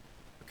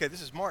Okay,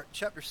 this is Mark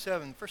chapter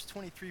 7, first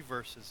 23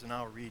 verses, and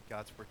I'll read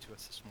God's word to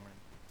us this morning.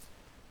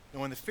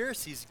 And when the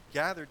Pharisees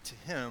gathered to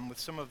him with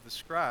some of the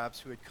scribes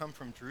who had come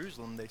from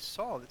Jerusalem, they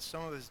saw that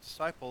some of his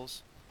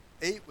disciples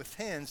ate with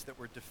hands that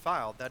were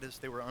defiled, that is,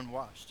 they were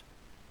unwashed.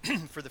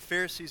 For the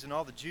Pharisees and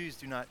all the Jews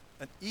do not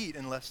eat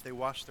unless they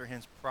wash their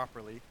hands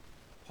properly,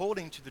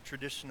 holding to the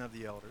tradition of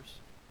the elders.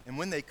 And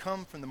when they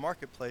come from the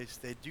marketplace,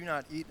 they do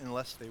not eat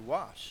unless they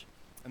wash.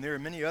 And there are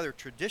many other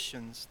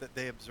traditions that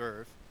they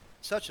observe,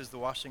 such as the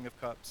washing of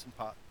cups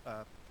and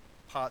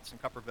pots and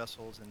copper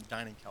vessels and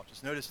dining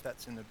couches. Notice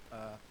that's in the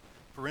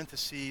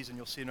parentheses, and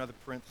you'll see another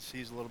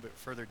parentheses a little bit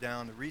further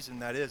down. The reason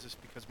that is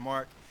because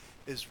Mark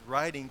is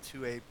writing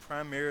to a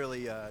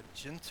primarily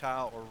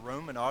Gentile or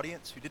Roman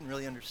audience who didn't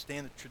really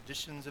understand the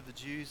traditions of the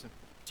Jews, and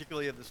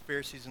particularly of the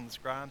Pharisees and the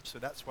scribes. So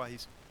that's why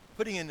he's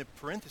putting in the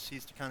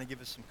parentheses to kind of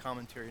give us some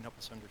commentary and help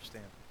us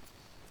understand.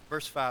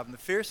 Verse 5, and the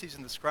Pharisees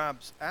and the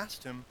scribes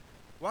asked him,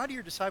 "Why do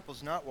your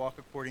disciples not walk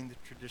according to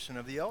the tradition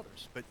of the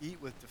elders, but eat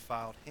with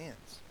defiled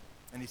hands?"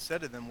 And he said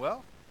to them,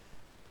 Well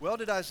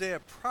did Isaiah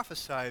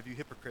prophesy of you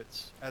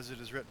hypocrites, as it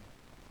is written,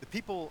 the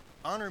people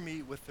honor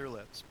me with their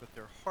lips, but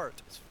their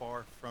heart is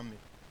far from me.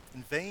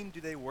 In vain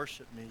do they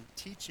worship me,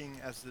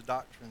 teaching as the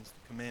doctrines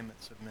the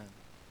commandments of men.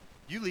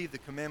 You leave the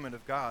commandment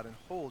of God and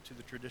hold to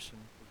the tradition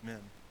of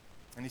men.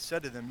 And he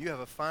said to them, You have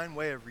a fine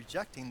way of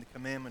rejecting the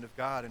commandment of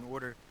God in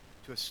order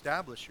to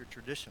establish your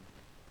tradition.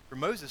 For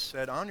Moses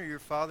said, Honor your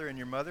father and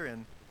your mother,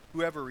 and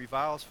whoever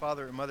reviles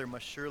father or mother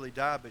must surely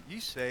die. But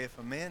you say, if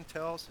a man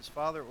tells his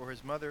father or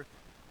his mother,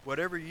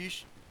 whatever you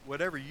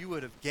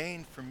would have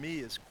gained from me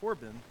is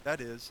Corban,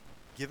 that is,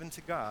 given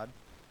to God,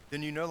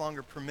 then you no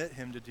longer permit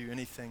him to do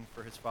anything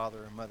for his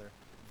father or mother,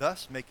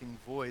 thus making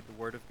void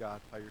the word of God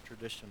by your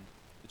tradition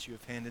that you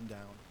have handed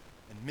down.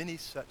 And many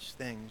such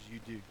things you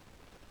do.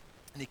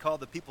 And he called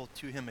the people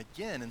to him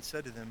again and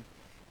said to them,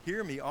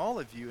 Hear me, all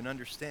of you, and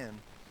understand.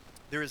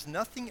 There is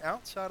nothing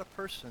outside a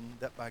person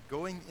that by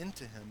going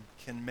into him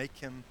can make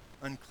him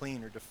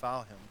unclean or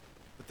defile him,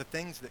 but the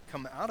things that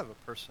come out of a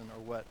person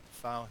are what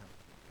defile him.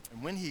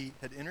 And when he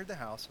had entered the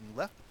house and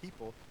left the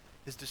people,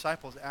 his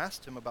disciples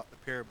asked him about the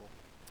parable.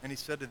 And he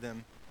said to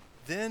them,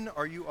 Then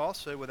are you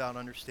also without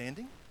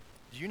understanding?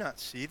 Do you not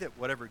see that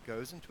whatever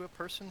goes into a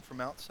person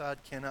from outside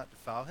cannot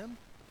defile him,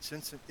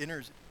 since it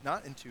enters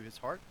not into his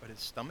heart, but his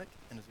stomach,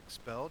 and is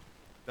expelled?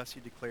 Thus he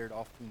declared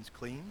all foods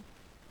clean.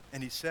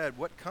 And he said,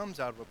 What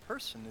comes out of a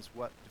person is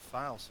what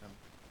defiles him.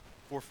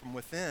 For from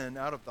within,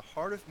 out of the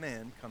heart of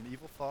man, come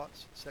evil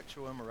thoughts,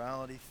 sexual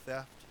immorality,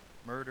 theft,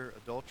 murder,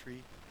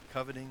 adultery,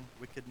 coveting,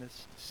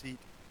 wickedness, deceit,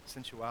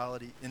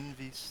 sensuality,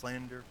 envy,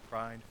 slander,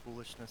 pride,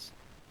 foolishness.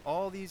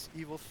 All these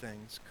evil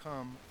things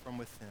come from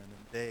within,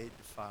 and they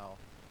defile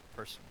a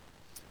person.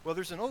 Well,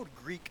 there's an old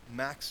Greek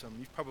maxim.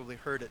 You've probably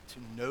heard it,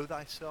 to know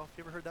thyself.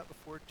 You ever heard that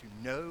before? To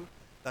know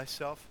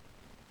thyself.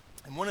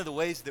 And one of the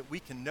ways that we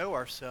can know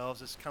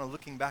ourselves is kind of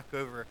looking back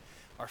over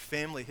our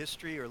family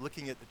history or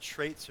looking at the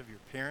traits of your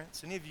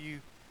parents. Any of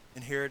you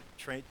inherit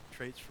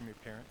traits from your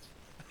parents?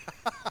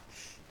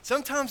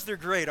 Sometimes they're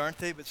great, aren't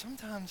they? But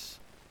sometimes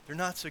they're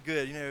not so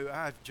good. You know,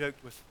 I've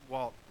joked with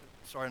Walt.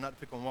 Sorry, not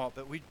to pick on Walt,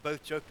 but we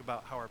both joked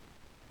about how our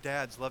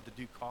dads love to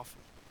do coffee.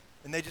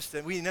 And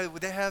we know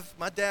they have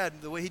my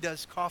dad, the way he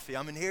does coffee.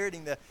 I'm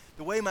inheriting the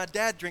way my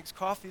dad drinks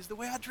coffee is the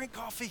way I drink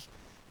coffee.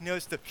 You know,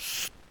 it's the,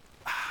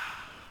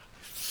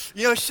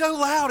 it's so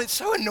loud, it's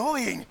so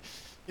annoying.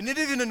 And it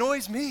even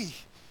annoys me.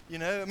 You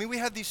know, I mean, we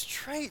have these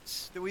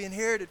traits that we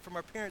inherited from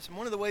our parents. And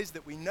one of the ways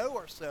that we know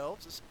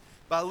ourselves is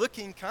by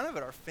looking kind of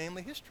at our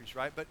family histories,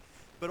 right? But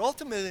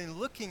ultimately, in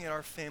looking at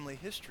our family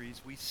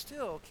histories, we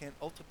still can't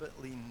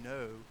ultimately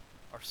know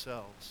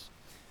ourselves.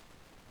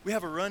 We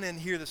have a run-in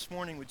here this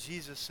morning with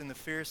Jesus and the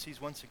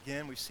Pharisees once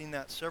again. We've seen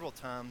that several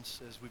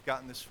times as we've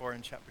gotten this far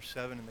in chapter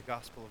 7 in the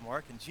Gospel of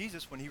Mark. And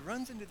Jesus, when he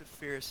runs into the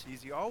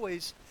Pharisees, he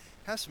always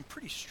has some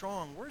pretty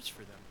strong words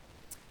for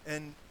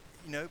them.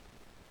 And,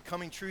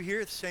 coming true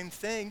here, the same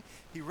thing.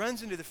 He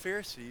runs into the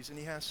Pharisees and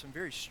he has some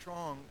very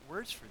strong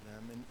words for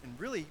them. And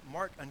really,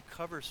 Mark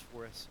uncovers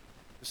for us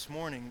this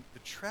morning the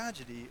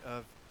tragedy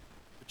of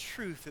the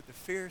truth that the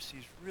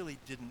Pharisees really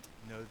didn't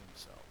know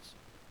themselves.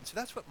 And so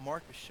that's what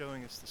Mark is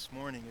showing us this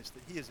morning, is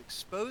that he is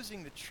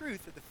exposing the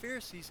truth that the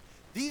Pharisees,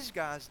 these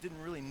guys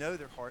didn't really know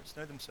their hearts,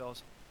 know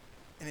themselves.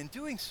 And in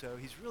doing so,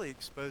 he's really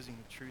exposing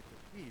the truth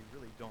that we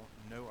really don't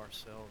know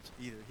ourselves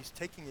either. He's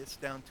taking us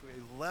down to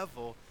a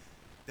level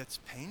that's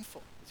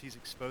painful as he's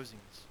exposing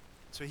us.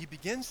 So he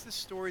begins this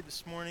story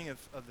this morning of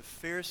the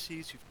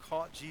Pharisees who've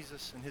caught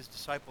Jesus and his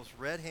disciples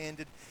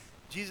red-handed.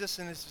 Jesus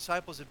and his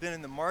disciples have been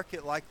in the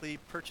market, likely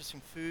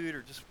purchasing food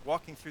or just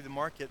walking through the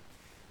market.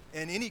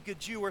 And any good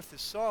Jew worth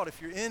his salt,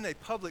 if you're in a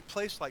public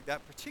place like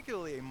that,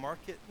 particularly a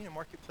market,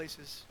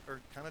 marketplaces are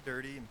kind of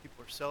dirty and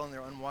people are selling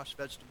their unwashed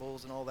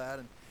vegetables and all that.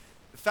 And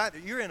the fact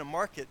that you're in a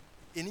market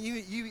and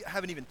you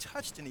haven't even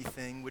touched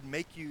anything would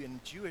make you, in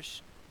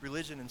Jewish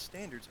religion and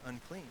standards,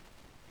 unclean.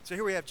 So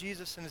here we have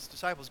Jesus and his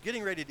disciples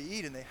getting ready to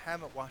eat, and they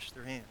haven't washed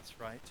their hands,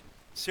 right?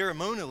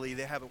 Ceremonially,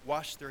 they haven't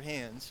washed their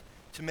hands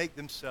to make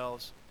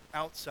themselves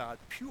outside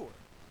pure.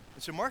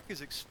 And so Mark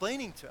is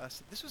explaining to us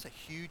that this was a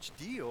huge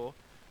deal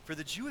for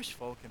the Jewish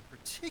folk, and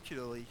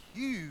particularly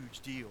huge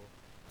deal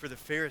for the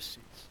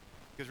Pharisees.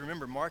 Because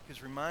remember, Mark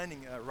is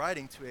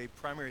writing to a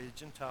primarily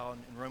Gentile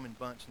and Roman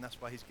bunch, and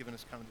that's why he's given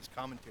us kind of this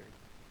commentary.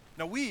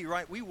 Now we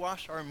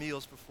wash our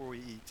meals before we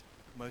eat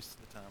most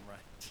of the time,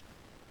 right?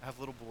 I have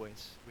little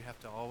boys. We have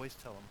to always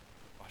tell them,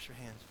 wash your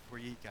hands before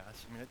you eat,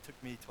 guys. I mean, it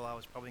took me till I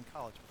was probably in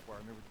college before I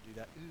remembered to do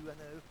that. Ooh, I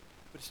know.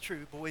 But it's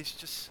true. Boys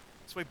that's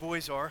the way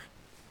boys are.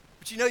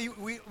 But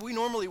we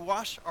normally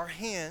wash our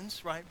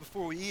hands, right,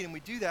 before we eat, and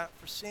we do that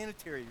for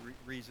sanitary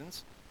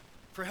reasons,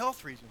 for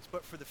health reasons.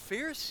 But for the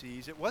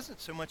Pharisees, it wasn't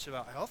so much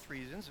about health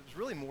reasons. It was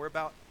really more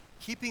about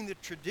keeping the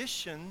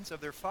traditions of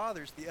their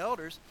fathers, the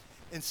elders,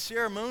 and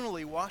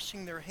ceremonially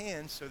washing their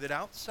hands so that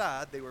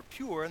outside they were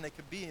pure and they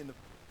could be in the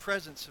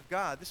presence of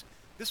God.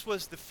 This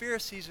was the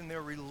Pharisees and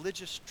their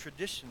religious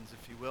traditions,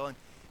 if you will. And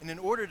in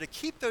order to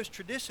keep those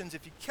traditions,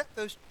 if you kept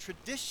those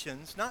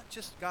traditions, not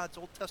just God's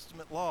Old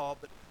Testament law,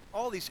 but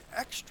all these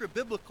extra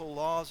biblical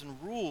laws and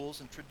rules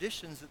and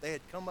traditions that they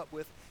had come up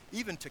with,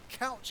 even to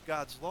couch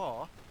God's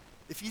law,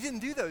 if you didn't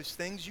do those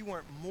things, you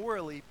weren't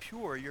morally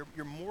pure.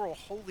 Your moral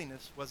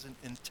holiness wasn't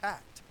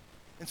intact.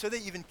 And so they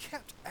even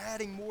kept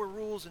adding more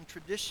rules and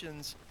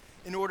traditions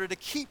in order to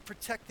keep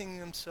protecting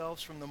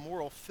themselves from the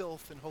moral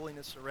filth and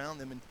holiness around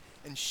them,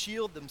 and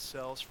shield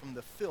themselves from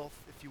the filth,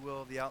 if you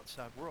will, of the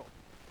outside world.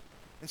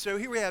 And so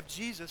here we have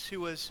Jesus, who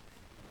was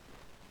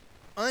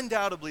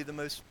undoubtedly the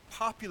most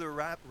popular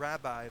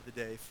rabbi of the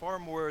day, far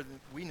more than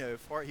we know.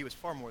 He was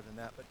far more than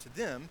that, but to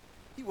them,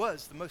 he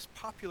was the most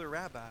popular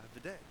rabbi of the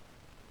day.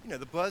 You know,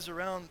 the buzz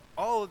around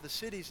all of the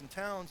cities and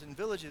towns and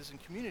villages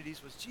and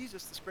communities was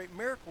Jesus, this great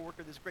miracle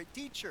worker, this great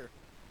teacher.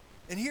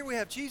 And here we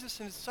have Jesus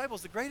and his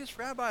disciples, the greatest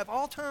rabbi of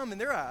all time in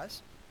their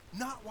eyes,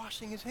 not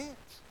washing his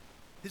hands.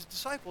 His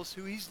disciples,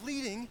 who he's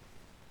leading,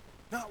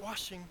 not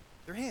washing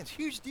their hands.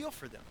 Huge deal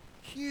for them.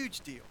 Huge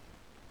deal.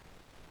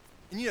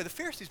 And the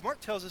Pharisees, Mark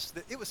tells us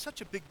that it was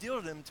such a big deal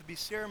to them to be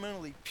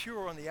ceremonially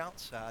pure on the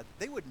outside.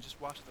 They wouldn't just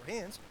wash their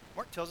hands.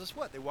 Mark tells us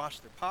what? They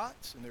washed their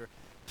pots and their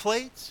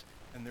plates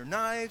and their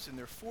knives and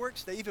their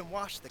forks. They even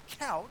washed the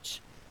couch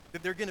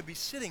that they're going to be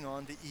sitting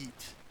on to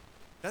eat.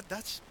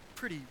 That's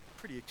pretty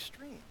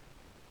extreme.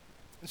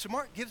 And so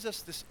Mark gives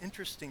us this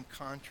interesting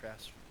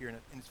contrast here, and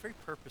it's very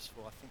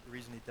purposeful, I think, the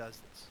reason he does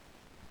this.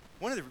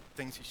 One of the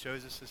things he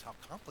shows us is how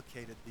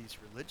complicated these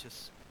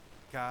religious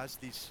guys,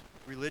 these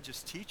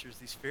religious teachers,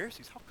 these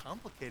Pharisees, how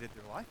complicated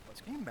their life was.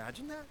 Can you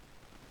imagine that?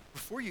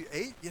 Before you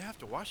ate, you'd have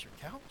to wash your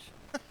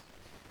couch.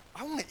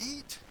 I want to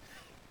eat.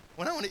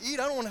 When I want to eat,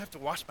 I don't want to have to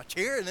wash my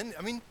chair. And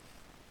then,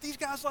 these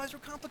guys' lives were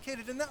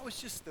complicated, and that was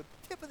just the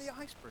tip of the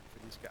iceberg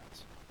for these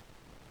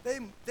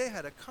guys. They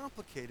had a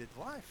complicated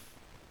life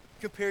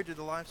compared to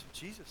the lives of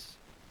Jesus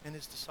and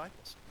his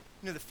disciples.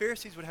 The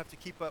Pharisees would have to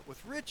keep up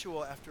with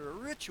ritual after a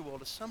ritual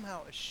to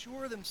somehow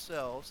assure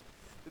themselves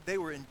that they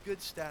were in good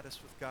status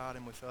with God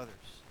and with others.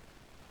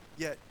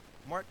 Yet,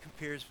 Mark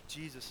compares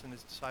Jesus and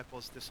his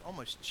disciples this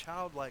almost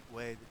childlike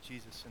way that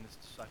Jesus and his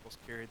disciples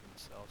carried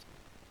themselves.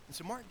 And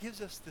so Mark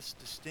gives us this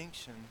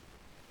distinction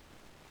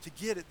to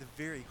get at the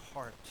very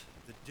heart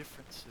of the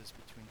differences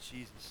between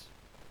Jesus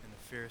and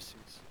the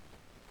Pharisees.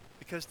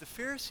 Because the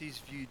Pharisees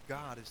viewed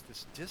God as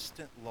this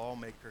distant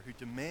lawmaker who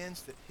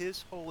demands that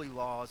his holy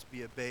laws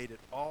be obeyed at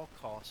all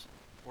costs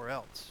or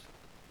else.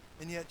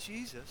 And yet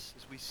Jesus,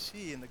 as we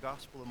see in the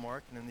Gospel of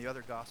Mark and in the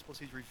other Gospels,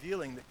 he's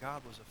revealing that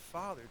God was a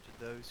father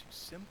to those who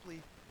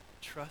simply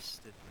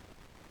trusted him.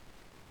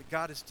 That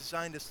God has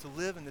designed us to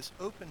live in this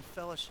open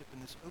fellowship,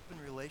 in this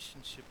open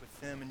relationship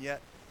with him, and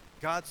yet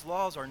God's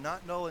laws are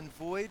not null and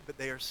void, but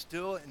they are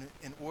still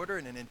in order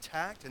and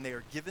intact, and they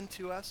are given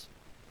to us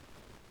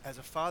as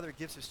a father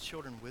gives his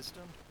children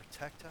wisdom to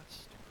protect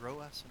us, to grow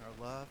us in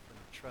our love and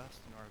our trust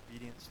and our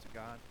obedience to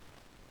God.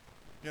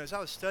 As I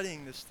was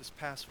studying this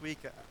past week,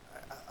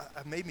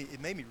 it made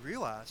me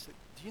realize that,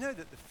 do you know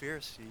that the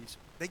Pharisees,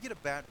 they get a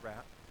bad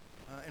rap,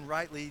 and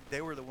rightly,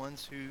 they were the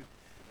ones who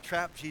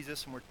trapped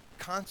Jesus and were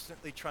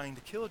constantly trying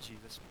to kill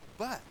Jesus.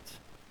 But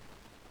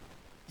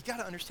you got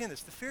to understand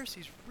this, the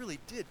Pharisees really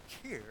did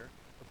care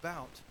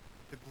about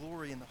the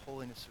glory and the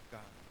holiness of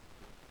God.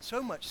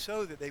 So much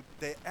so that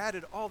they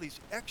added all these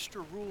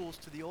extra rules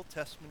to the Old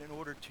Testament in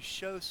order to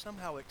show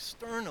somehow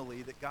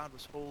externally that God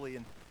was holy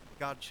and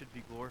God should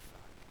be glorified.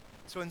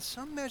 So in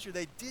some measure,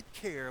 they did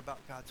care about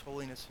God's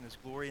holiness and his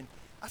glory. And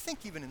I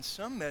think even in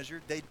some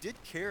measure, they did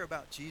care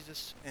about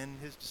Jesus and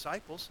his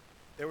disciples.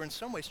 They were in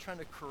some ways trying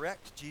to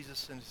correct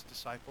Jesus and his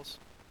disciples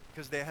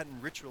because they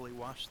hadn't ritually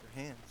washed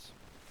their hands.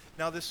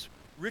 Now, this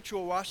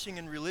ritual washing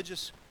and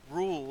religious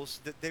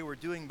rules that they were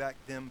doing back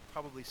then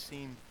probably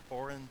seem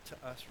foreign to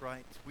us,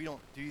 right? We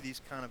don't do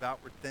these kind of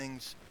outward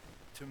things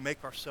to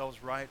make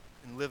ourselves right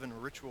and live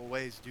in ritual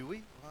ways, do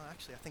we? Well,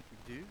 actually, I think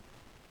we do.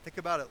 Think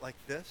about it like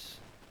this.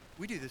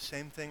 We do the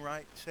same thing,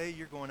 right? Say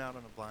you're going out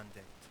on a blind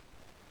date.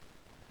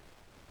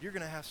 You're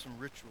going to have some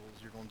rituals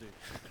you're going to do,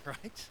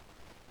 right?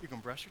 You're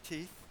going to brush your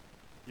teeth.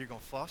 You're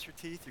going to floss your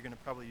teeth. You're going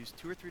to probably use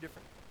 2 or 3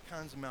 different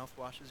kinds of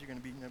mouthwashes. You're going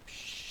to be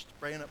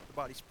spraying up the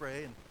body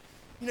spray and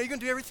You're going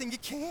to do everything you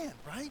can,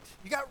 right?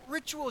 You got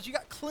rituals. You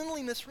got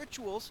cleanliness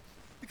rituals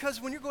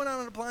because when you're going out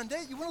on a blind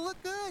date, you want to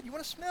look good. You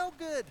want to smell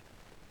good.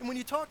 And when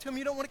you talk to them,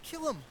 you don't want to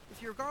kill them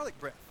with your garlic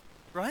breath,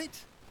 right?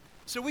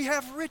 So we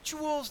have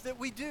rituals that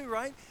we do,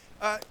 right?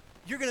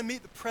 You're going to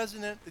meet the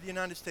President of the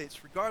United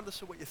States.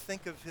 Regardless of what you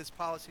think of his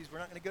policies, we're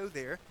not going to go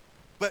there.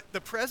 But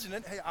the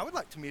President, hey, I would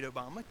like to meet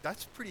Obama.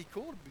 That's pretty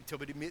cool to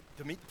meet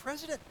the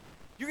President.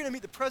 You're going to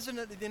meet the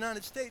President of the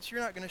United States.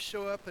 You're not going to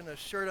show up in a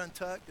shirt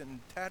untucked and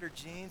tattered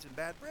jeans and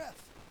bad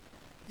breath.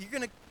 You're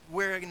going to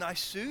wear a nice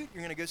suit.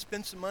 You're going to go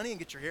spend some money and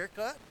get your hair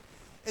cut.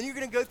 And you're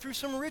going to go through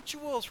some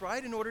rituals,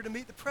 right, in order to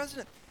meet the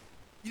President.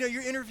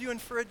 You're interviewing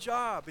for a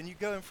job, and you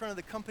go in front of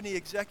the company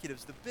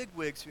executives, the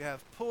bigwigs who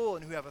have pull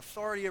and who have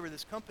authority over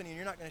this company, and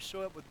you're not going to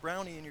show up with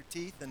brownie in your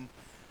teeth and,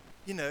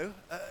 you're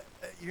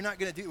not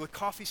going to do it with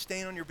coffee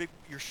stain on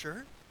your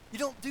shirt. You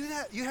don't do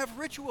that. You have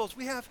rituals.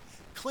 We have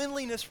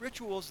cleanliness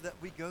rituals that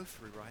we go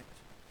through, right?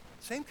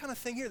 Same kind of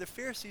thing here. The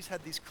Pharisees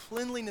had these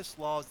cleanliness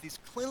laws, these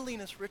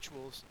cleanliness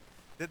rituals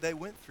that they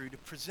went through to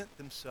present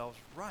themselves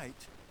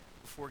right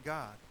before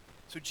God.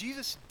 So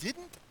Jesus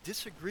didn't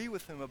disagree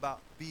with them about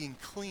being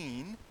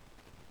clean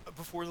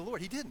before the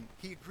Lord. He didn't.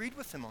 He agreed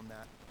with them on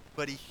that.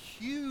 But he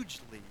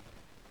hugely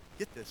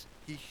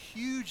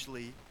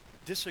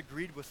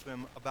disagreed with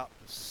them about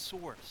the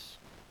source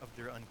of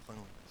their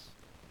uncleanliness.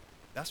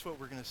 That's what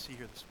we're going to see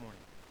here this morning.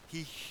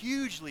 He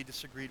hugely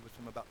disagreed with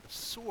them about the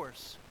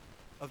source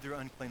of their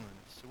uncleanliness.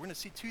 So we're going to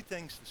see two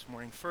things this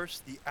morning.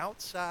 First, the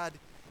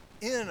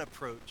outside-in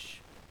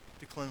approach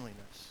to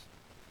cleanliness,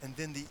 and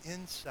then the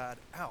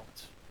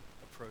inside-out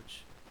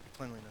approach to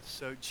cleanliness.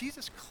 So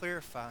Jesus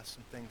clarifies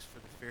some things for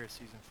the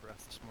Pharisees and for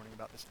us this morning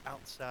about this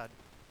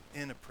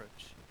outside-in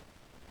approach.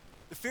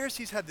 The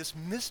Pharisees had this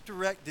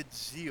misdirected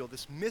zeal,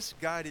 this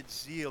misguided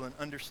zeal and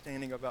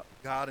understanding about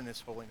God and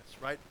his holiness,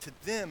 right? To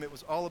them, it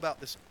was all about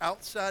this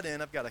outside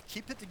in. I've got to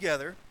keep it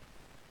together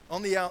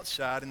on the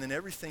outside, and then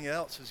everything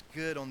else is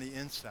good on the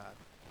inside.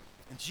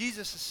 And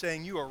Jesus is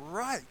saying, you are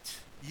right.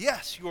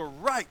 Yes, you are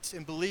right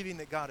in believing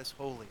that God is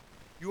holy.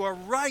 You are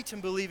right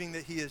in believing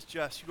that he is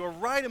just. You are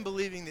right in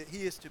believing that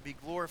he is to be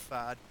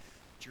glorified.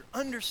 But your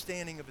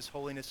understanding of his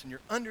holiness and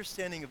your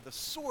understanding of the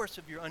source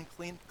of your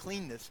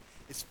uncleanness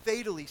is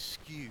fatally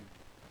skewed.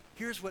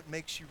 Here's what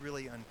makes you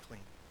really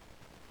unclean.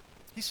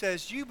 He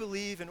says, you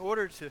believe in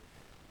order to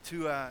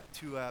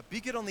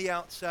be good on the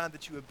outside,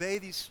 that you obey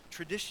these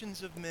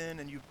traditions of men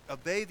and you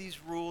obey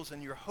these rules,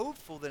 and you're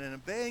hopeful that in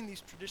obeying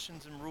these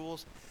traditions and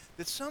rules,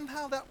 that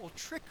somehow that will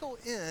trickle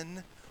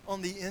in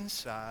on the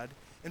inside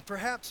and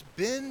perhaps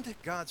bend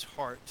God's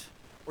heart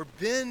or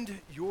bend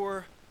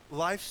your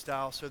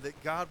lifestyle so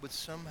that God would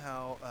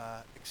somehow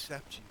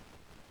accept you.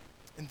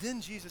 And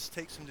then Jesus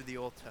takes him to the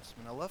Old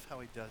Testament. I love how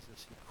he does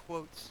this. He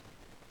quotes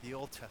the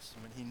Old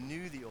Testament. He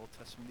knew the Old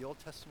Testament. The Old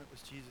Testament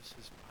was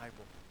Jesus'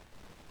 Bible.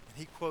 And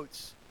he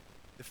quotes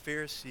the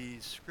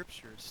Pharisees'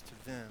 scriptures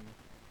to them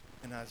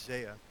in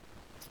Isaiah.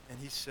 And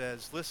he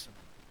says, listen,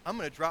 I'm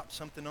going to drop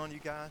something on you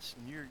guys,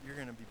 and you're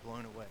going to be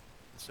blown away.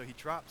 And so he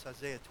drops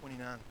Isaiah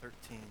 29:13.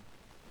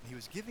 And he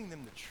was giving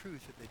them the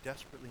truth that they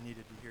desperately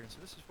needed to hear. And so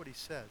this is what he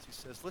says. He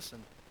says,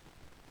 listen,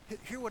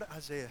 hear what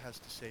Isaiah has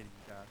to say to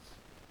you guys.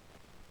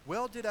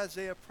 Well did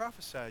Isaiah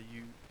prophesy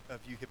of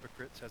you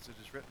hypocrites, as it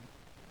is written.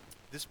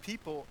 This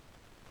people,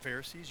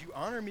 Pharisees, you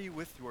honor me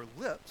with your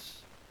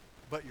lips,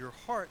 but your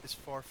heart is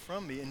far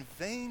from me. In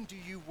vain do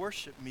you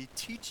worship me,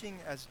 teaching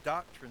as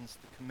doctrines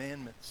the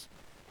commandments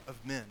of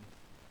men.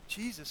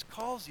 Jesus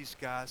calls these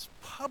guys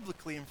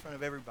publicly in front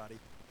of everybody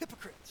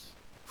hypocrites.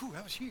 Whew,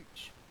 that was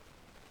huge.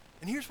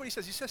 And here's what he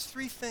says. He says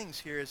three things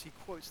here as he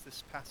quotes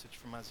this passage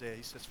from Isaiah.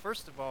 He says,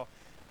 first of all,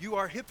 you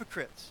are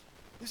hypocrites.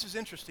 This is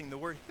interesting. The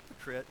word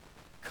hypocrite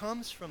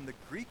comes from the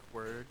Greek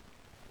word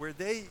where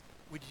the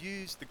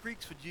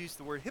Greeks would use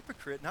the word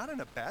hypocrite not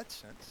in a bad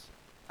sense.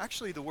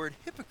 Actually, the word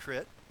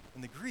hypocrite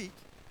in the Greek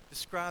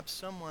describes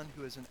someone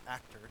who is an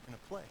actor in a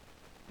play.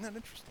 Isn't that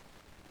interesting?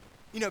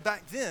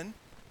 Back then,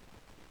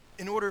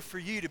 in order for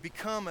you to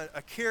become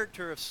a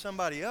character of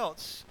somebody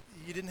else,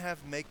 you didn't have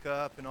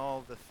makeup and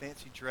all the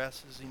fancy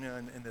dresses,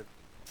 and the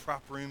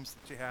prop rooms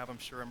that you have, I'm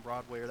sure, on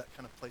Broadway or that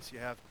kind of place you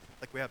have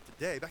like we have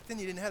today. Back then,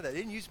 you didn't have that. They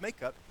didn't use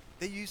makeup.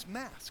 They used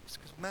masks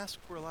because masks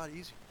were a lot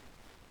easier.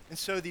 And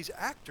so these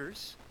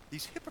actors,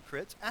 these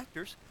hypocrites,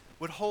 actors,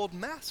 would hold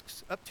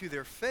masks up to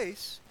their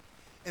face,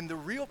 and the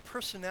real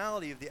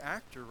personality of the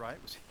actor,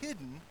 right, was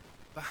hidden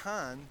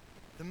behind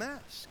the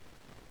mask.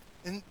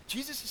 And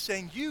Jesus is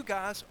saying, you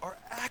guys are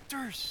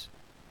actors.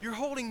 You're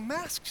holding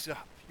masks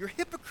up. You're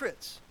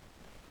hypocrites.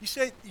 You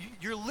say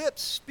your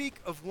lips speak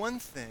of one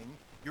thing,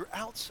 your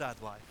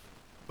outside life,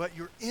 but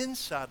your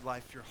inside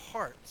life, your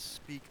heart,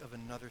 speak of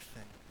another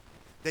thing.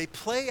 They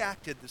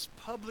play-acted this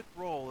public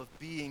role of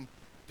being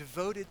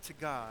devoted to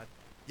God,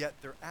 yet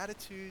their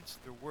attitudes,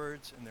 their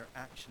words, and their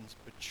actions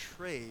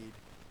betrayed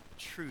the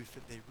truth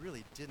that they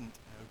really didn't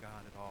know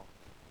God at all.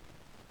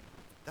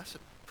 That's a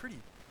pretty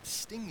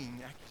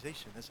stinging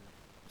accusation, isn't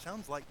it?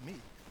 Sounds like me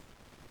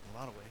in a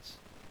lot of ways.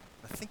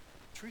 I think,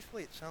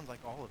 truthfully, it sounds like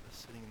all of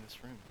us sitting in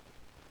this room.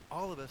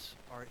 all of us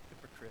are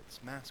hypocrites,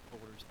 mask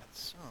holders at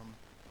some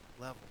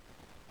level,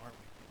 aren't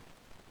we?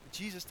 But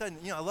Jesus doesn't,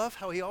 I love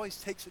how he always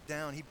takes it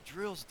down. He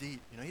drills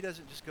deep. He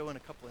doesn't just go in a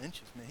couple of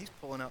inches, man. He's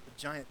pulling out the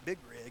giant big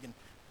rig and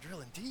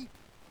drilling deep.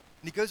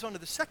 And he goes on to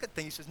the second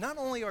thing. He says, not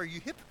only are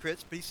you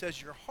hypocrites, but he says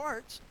your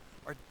hearts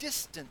are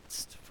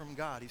distanced from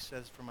God, he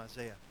says from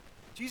Isaiah.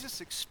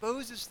 Jesus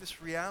exposes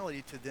this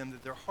reality to them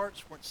that their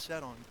hearts weren't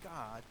set on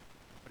God,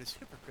 but as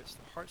hypocrites,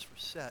 their hearts were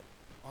set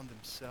on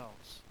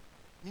themselves.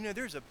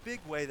 There's a big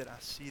way that I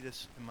see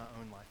this in my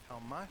own life, how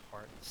my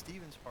heart,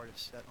 Stephen's heart,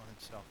 is set on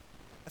himself.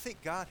 I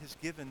think God has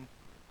given,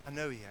 I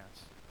know he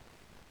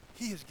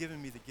has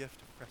given me the gift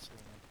of Presley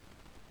Ann,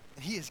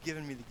 and he has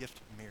given me the gift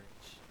of marriage.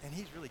 And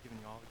he's really given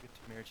you all the gift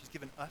of marriage. He's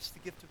given us the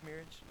gift of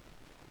marriage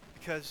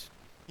because,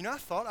 I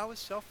thought I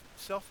was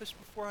selfish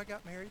before I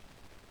got married.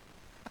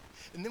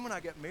 And then when I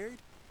got married,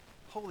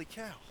 holy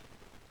cow.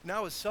 Now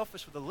I was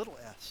selfish with a little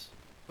s.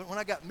 But when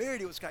I got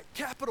married, it was got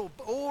capital,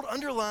 bold,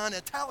 underline,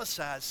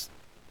 italicized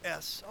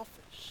S,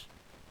 selfish.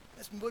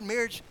 That's what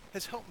marriage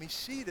has helped me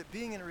see, that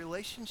being in a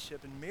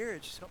relationship and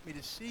marriage has helped me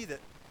to see that,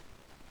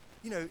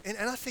 and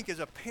I think as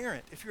a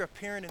parent, if you're a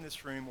parent in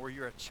this room or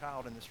you're a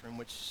child in this room,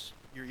 which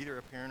you're either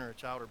a parent or a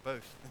child or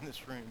both in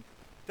this room,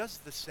 does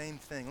the same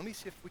thing. Let me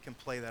see if we can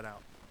play that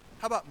out.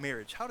 How about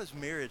marriage? How does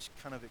marriage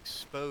kind of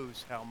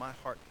expose how my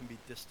heart can be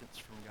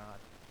distanced from God?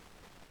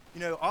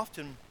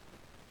 Often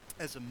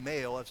as a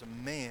male, as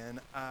a man,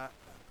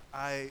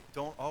 I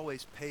don't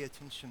always pay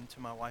attention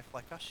to my wife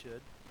like I should.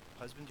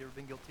 Husband, you ever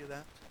been guilty of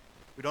that?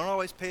 We don't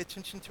always pay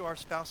attention to our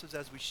spouses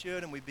as we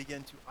should, and we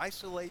begin to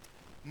isolate.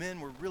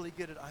 Men, we're really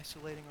good at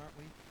isolating, aren't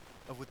we?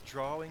 Of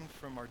withdrawing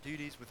from our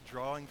duties,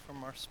 withdrawing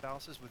from our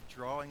spouses,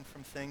 withdrawing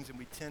from things, and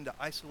we tend to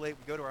isolate.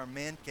 We go to our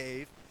man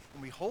cave,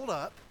 and we hold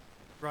up,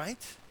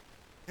 right?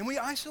 And we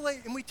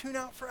isolate, and we tune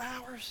out for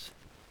hours.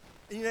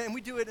 And we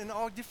do it in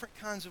all different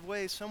kinds of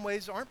ways. Some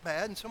ways aren't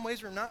bad, and some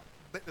ways are not,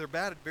 but they're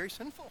bad at very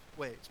sinful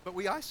ways. But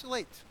we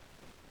isolate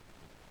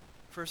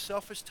for a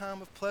selfish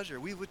time of pleasure.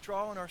 We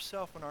withdraw in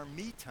ourselves when our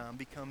me time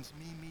becomes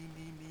me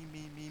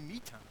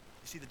time.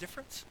 You see the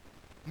difference?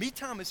 Me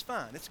time is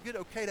fine. It's good,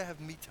 okay to have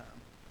me time.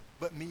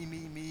 But me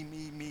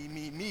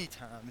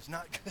time is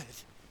not good.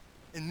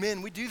 And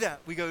men, we do that.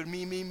 We go to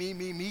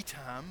me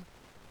time.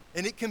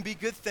 And it can be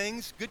good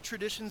things, good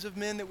traditions of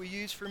men that we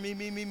use for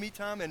me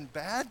time, and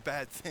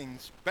bad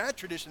things, bad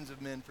traditions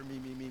of men for me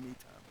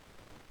time.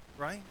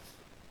 Right?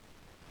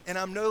 And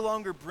I'm no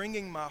longer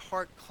bringing my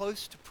heart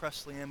close to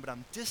Presley Ann, but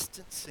I'm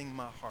distancing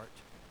my heart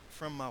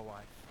from my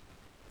wife.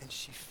 And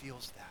she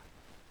feels that.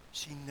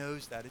 She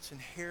knows that. It's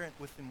inherent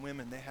within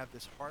women. They have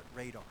this heart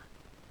radar.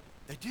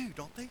 They do,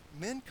 don't they?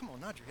 Men, come on,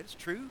 nod your head. It's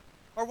true.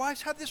 Our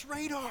wives have this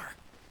radar.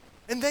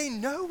 And they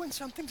know when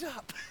something's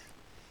up.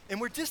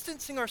 And we're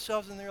distancing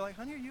ourselves, and they're like,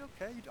 honey, are you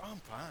okay? Oh, I'm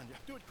fine.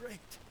 I'm doing great.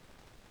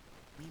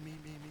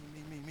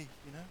 Me,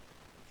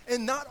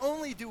 And not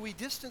only do we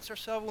distance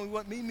ourselves when we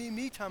want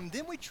me time,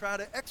 then we try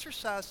to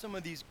exercise some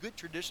of these good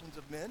traditions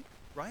of men,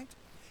 right?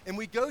 And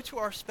we go to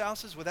our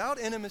spouses without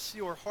intimacy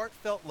or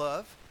heartfelt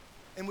love,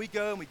 and we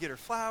go and we get her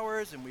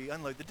flowers, and we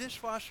unload the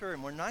dishwasher,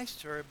 and we're nice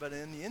to her, but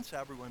in the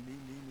inside we're going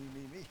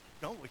me,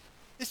 don't we?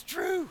 It's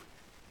true.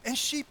 And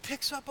she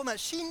picks up on that.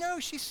 She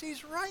knows. She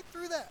sees right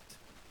through that.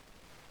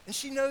 And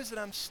she knows that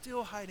I'm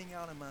still hiding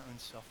out in my own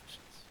selfishness.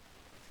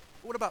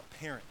 But what about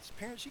parents?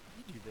 Parents, you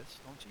do this,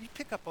 don't you? You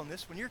pick up on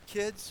this. When your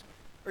kids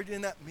are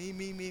doing that me,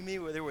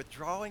 where they're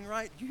withdrawing,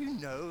 right? You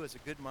know as a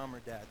good mom or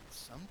dad that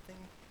something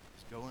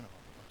is going on,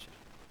 don't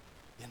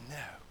you?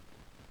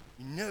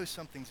 You know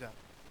something's up.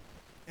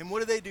 And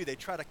what do? They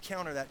try to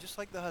counter that just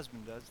like the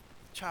husband does.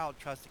 The child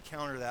tries to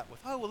counter that with,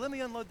 oh, well, let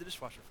me unload the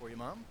dishwasher for you,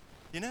 Mom.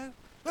 Let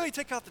me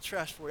take out the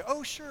trash for you.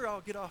 Oh, sure,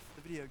 I'll get off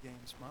the video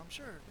games, Mom.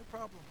 Sure, no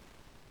problem.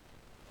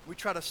 We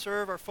try to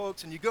serve our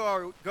folks, and you go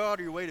out of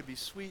your way to be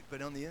sweet,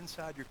 but on the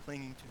inside, you're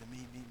clinging to the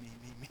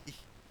me.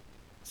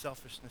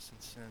 Selfishness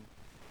and sin.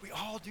 We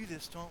all do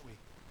this, don't we?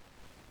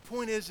 The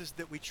point is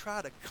that we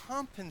try to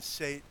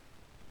compensate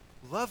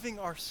loving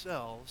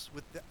ourselves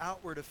with the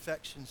outward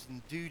affections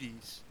and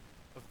duties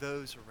of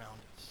those around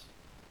us.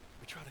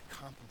 We try to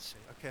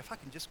compensate. Okay, if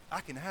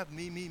I can have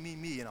me,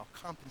 and I'll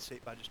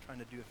compensate by just trying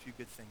to do a few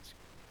good things.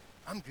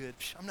 I'm good.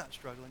 I'm not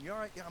struggling. You all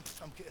right? Yeah,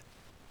 I'm good.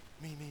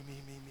 Me.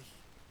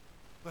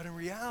 But in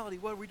reality,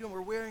 what are we doing?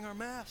 We're wearing our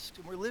masks,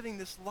 and we're living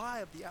this lie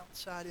of the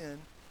outside-in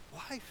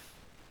life.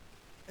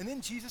 And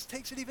then Jesus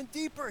takes it even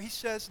deeper. He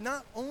says,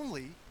 not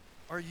only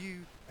are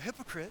you a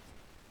hypocrite,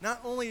 not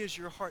only is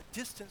your heart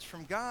distanced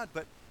from God,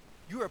 but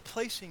you are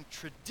placing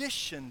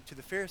tradition to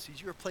the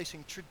Pharisees. You are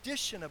placing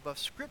tradition above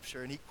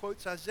Scripture. And he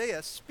quotes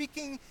Isaiah,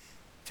 speaking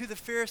to the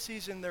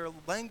Pharisees in their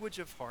language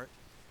of heart,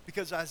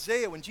 because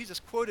Isaiah, when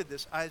Jesus quoted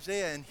this,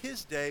 Isaiah in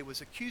his day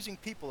was accusing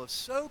people of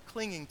so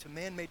clinging to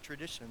man-made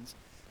traditions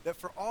that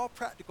for all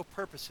practical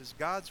purposes,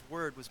 God's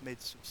word was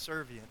made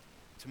subservient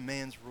to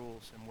man's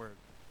rules and word.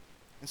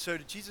 And so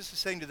Jesus is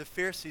saying to the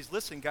Pharisees,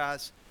 listen,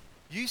 guys,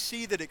 you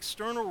see that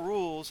external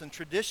rules and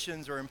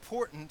traditions are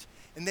important,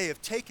 and they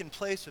have taken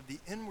place of the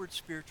inward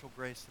spiritual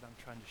grace that I'm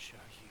trying to show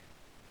you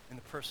in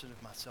the person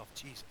of myself,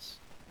 Jesus.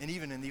 and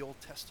even in the Old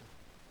Testament.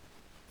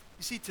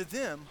 You see, to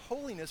them,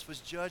 holiness was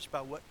judged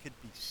by what could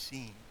be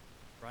seen,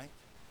 right?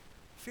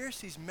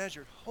 Pharisees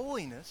measured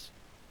holiness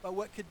by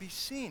what could be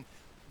seen.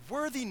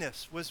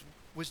 Worthiness was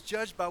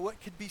judged by what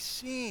could be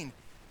seen.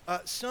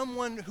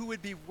 Someone who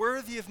would be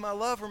worthy of my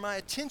love or my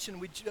attention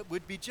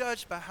would be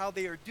judged by how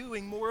they are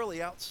doing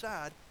morally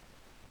outside.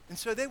 And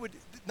so they would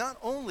not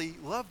only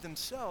love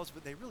themselves,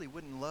 but they really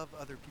wouldn't love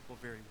other people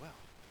very well.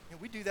 You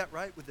know, we do that,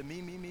 right, with the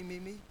me.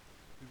 We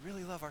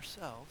really love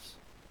ourselves,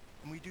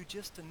 and we do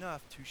just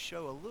enough to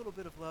show a little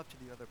bit of love to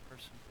the other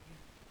person. But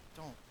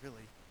we don't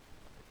really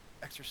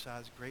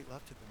exercise great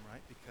love to them,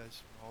 right,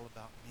 because we're all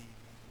about me.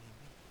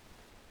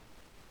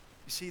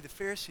 You see, the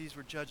Pharisees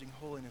were judging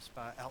holiness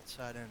by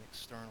outside and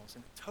externals,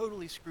 and it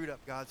totally screwed up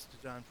God's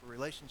design for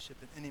relationship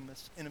and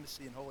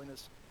intimacy and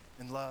holiness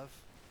and love.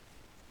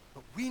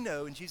 But we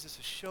know, and Jesus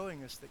is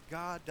showing us, that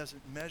God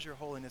doesn't measure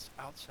holiness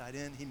outside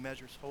in. He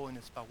measures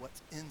holiness by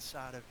what's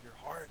inside of your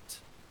heart.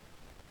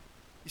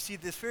 You see,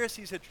 the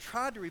Pharisees had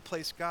tried to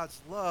replace God's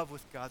love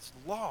with God's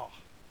law.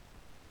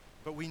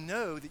 But we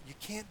know that you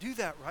can't do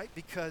that, right?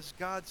 Because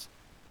God's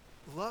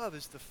love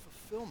is the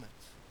fulfillment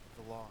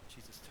of the law,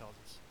 Jesus tells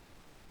us.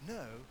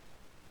 No,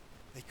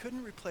 they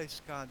couldn't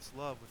replace God's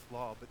love with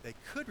law, but they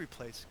could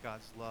replace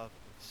God's love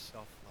with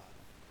self-love.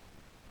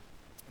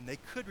 And they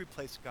could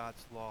replace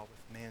God's law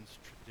with man's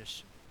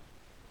tradition.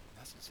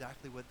 That's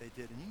exactly what they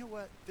did. And you know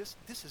what? This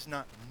is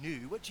not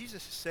new. What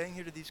Jesus is saying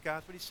here to these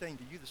guys, what he's saying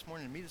to you this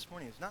morning and me this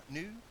morning is not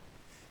new.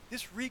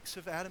 This reeks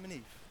of Adam and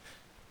Eve.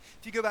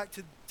 If you go back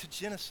to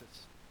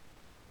Genesis,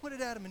 what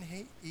did Adam and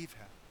Eve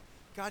have?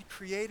 God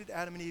created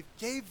Adam and Eve,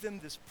 gave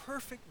them this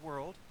perfect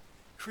world,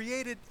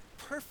 created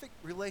perfect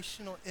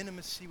relational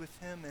intimacy with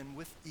him and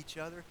with each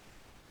other.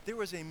 There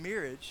was a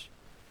marriage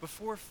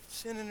before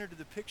sin entered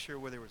the picture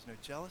where there was no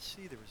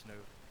jealousy, there was no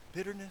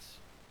bitterness,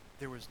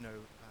 there was no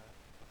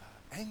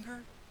anger,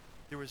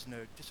 there was no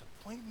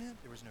disappointment,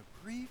 there was no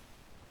grief.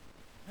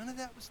 None of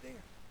that was there.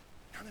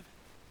 None of it.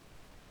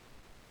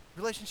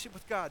 Relationship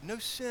with God, no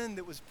sin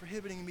that was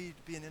prohibiting me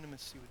to be in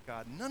intimacy with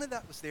God. None of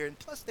that was there. And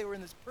plus they were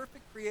in this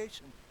perfect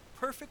creation,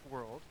 perfect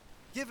world,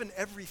 given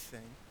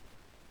everything.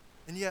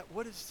 And yet,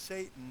 what does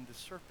Satan, the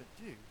serpent,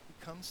 do?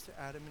 He comes to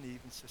Adam and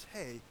Eve and says,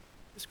 hey,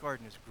 this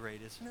garden is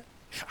great, isn't it?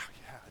 Yeah,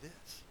 it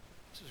is.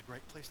 This is a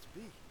great place to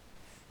be.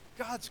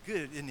 God's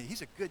good, isn't he?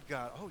 He's a good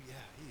God. Oh,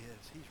 yeah, he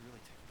is. He's really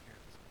taking care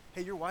of us.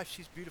 Hey, your wife,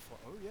 she's beautiful.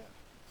 Oh,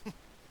 yeah.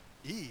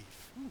 Eve.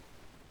 Ooh.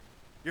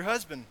 Your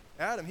husband,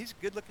 Adam, he's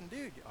a good-looking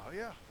dude. Oh,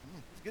 yeah.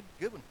 He's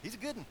a good one. He's a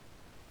good one.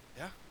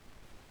 Yeah.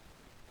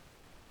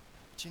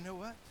 But you know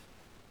what?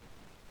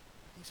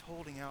 He's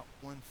holding out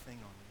one thing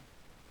on you.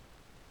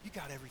 You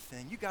got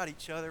everything. You got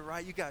each other,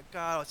 right? You got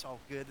God. Oh, it's all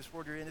good. This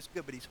world you're in is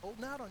good, but he's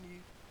holding out on you.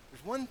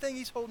 There's one thing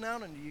he's holding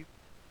out on you.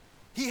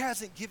 He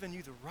hasn't given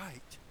you the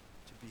right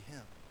to be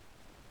him.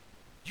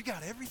 You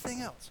got everything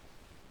else,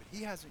 but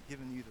he hasn't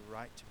given you the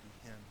right to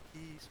be him.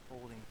 He's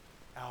holding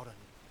out on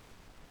you.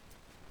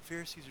 The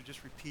Pharisees are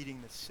just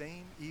repeating the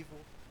same evil,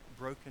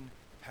 broken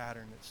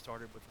pattern that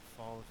started with the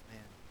fall of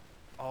man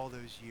all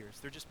those years.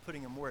 They're just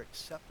putting a more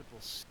acceptable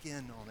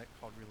skin on it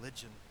called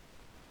religion.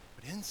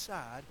 But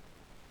inside,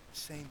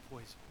 same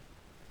poison.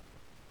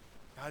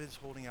 God is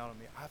holding out on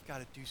me. I've got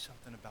to do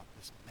something about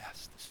this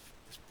mess,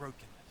 this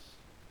brokenness.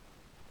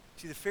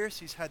 See, the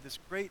Pharisees had this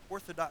great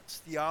orthodox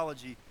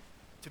theology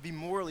to be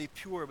morally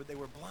pure, but they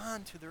were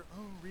blind to their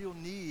own real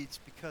needs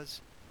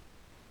because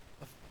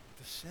of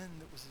the sin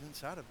that was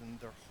inside of them,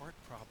 their heart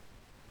problem.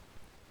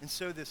 And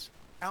so this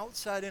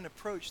outside-in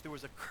approach, there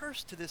was a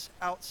curse to this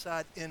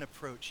outside-in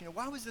approach. You know,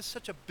 why was this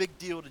such a big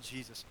deal to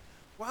Jesus?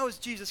 Why was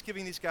Jesus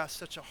giving these guys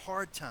such a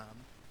hard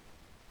time?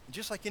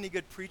 Just like any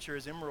good preacher,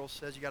 as Emerald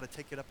says, you got to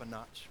take it up a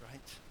notch,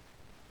 right?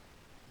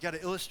 You got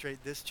to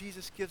illustrate this.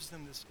 Jesus gives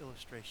them this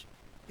illustration.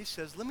 He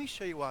says, let me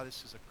show you why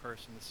this is a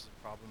curse and this is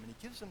a problem. And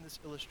he gives them this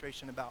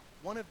illustration about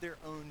one of their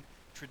own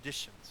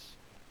traditions.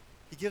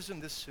 He gives them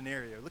this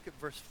scenario. Look at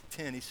verse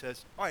 10. He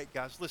says, all right,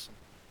 guys, listen.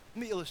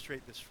 Let me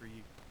illustrate this for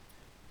you.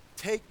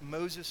 Take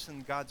Moses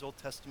and God's Old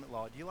Testament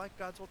law. Do you like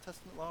God's Old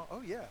Testament law?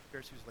 Oh, yeah.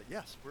 Pharisees was like,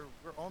 yes, we're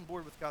on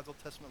board with God's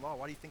Old Testament law.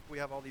 Why do you think we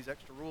have all these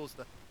extra rules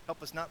to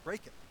help us not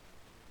break it?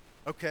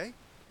 Okay.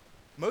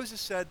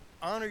 Moses said,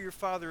 honor your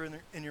father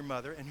and your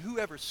mother, and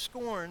whoever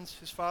scorns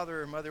his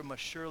father or mother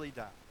must surely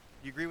die.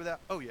 Do you agree with that?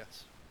 Oh,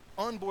 yes.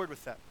 On board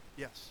with that.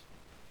 Yes.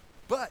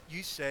 But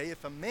you say,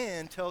 if a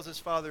man tells his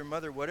father or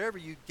mother, whatever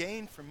you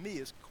gain from me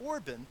is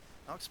Corban,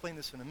 I'll explain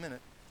this in a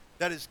minute,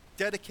 that is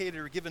dedicated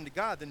or given to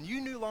God, then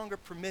you no longer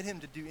permit him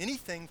to do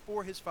anything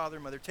for his father or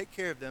mother, take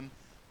care of them,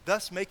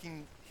 thus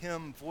making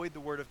him void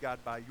the word of God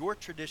by your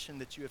tradition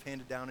that you have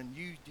handed down, and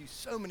you do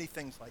so many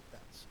things like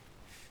that.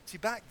 See,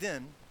 back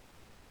then,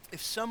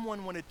 if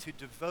someone wanted to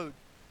devote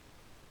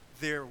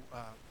their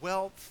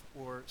wealth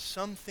or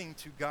something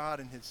to God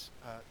in his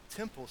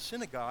temple,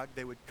 synagogue,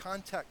 they would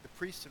contact the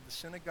priest of the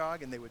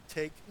synagogue and they would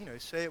take,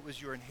 say it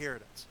was your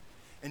inheritance.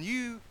 And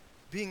you,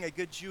 being a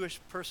good Jewish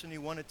person who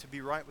wanted to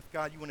be right with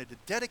God, you wanted to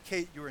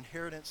dedicate your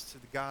inheritance to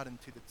the God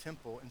and to the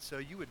temple. And so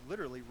you would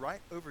literally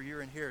write over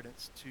your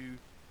inheritance to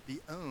be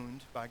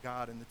owned by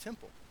God in the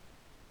temple.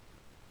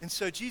 And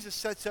so Jesus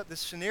sets up this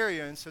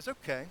scenario and says,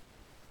 okay,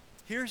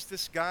 here's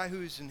this guy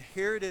who's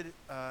inherited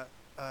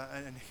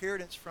an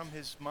inheritance from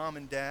his mom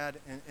and dad,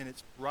 and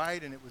it's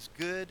right and it was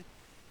good,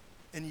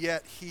 and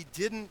yet he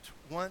didn't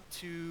want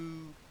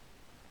to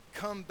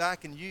come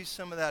back and use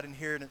some of that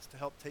inheritance to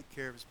help take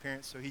care of his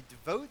parents, so he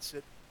devotes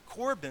it.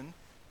 Korban,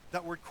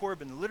 that word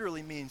korban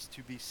literally means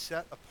to be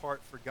set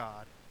apart for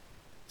God.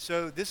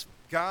 So this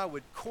guy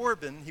would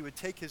korban, he would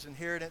take his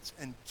inheritance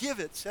and give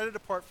it, set it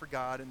apart for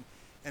God,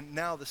 and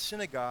now the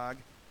synagogue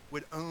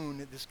would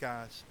own this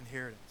guy's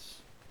inheritance.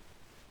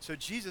 So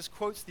Jesus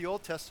quotes the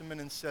Old Testament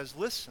and says,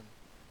 listen,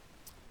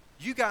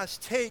 you guys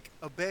take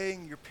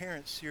obeying your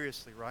parents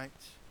seriously, right?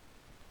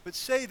 But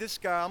say this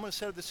guy, I'm going to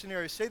set up the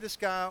scenario, say this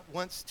guy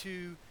wants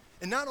to,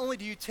 and not only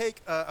do you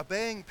take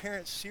obeying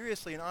parents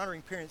seriously and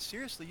honoring parents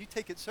seriously, you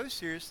take it so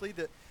seriously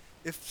that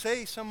if,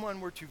 say, someone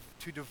were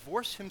to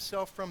divorce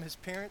himself from his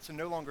parents and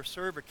no longer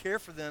serve or care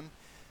for them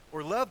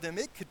or love them,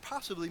 it could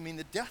possibly mean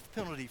the death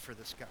penalty for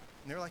this guy.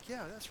 And they're like,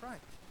 yeah, that's right.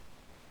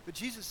 But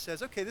Jesus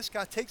says, okay, this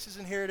guy takes his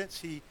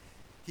inheritance, he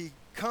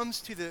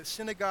comes to the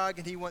synagogue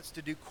and he wants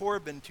to do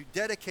korban, to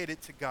dedicate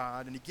it to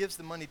God, and he gives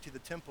the money to the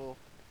temple.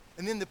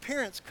 And then the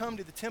parents come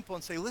to the temple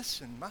and say,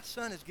 listen, my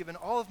son has given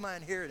all of my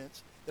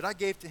inheritance that I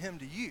gave to him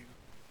to you,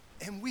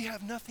 and we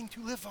have nothing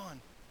to live on.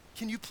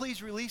 Can you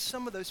please release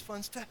some of those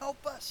funds to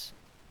help us?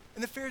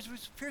 And the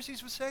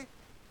Pharisees would say,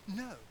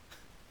 no,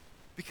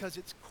 because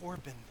it's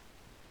korban.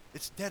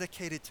 It's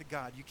dedicated to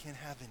God. You can't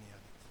have any of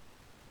it.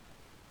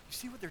 You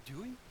see what they're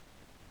doing?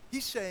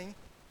 He's saying,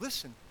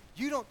 listen,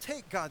 you don't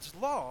take God's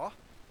law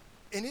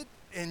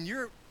and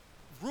your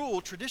rule,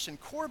 tradition,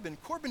 korban.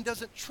 Korban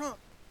doesn't trump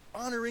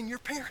honoring your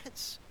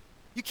parents.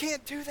 You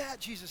can't do that,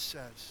 Jesus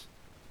says.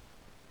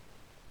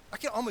 I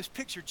can almost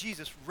picture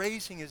Jesus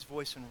raising his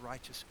voice in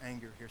righteous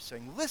anger here,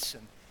 saying,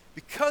 listen,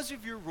 because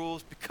of your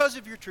rules, because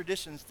of your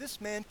traditions, this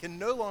man can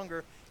no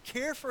longer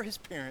care for his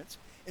parents,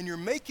 and you're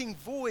making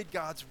void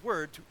God's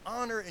word to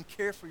honor and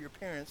care for your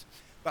parents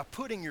by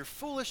putting your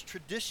foolish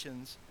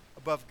traditions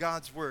above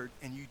God's word,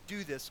 and you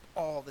do this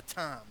all the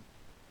time.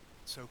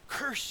 So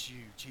curse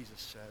you, Jesus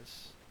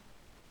says.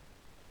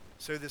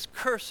 So this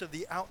curse of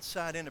the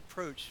outside-in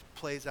approach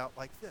plays out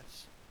like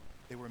this.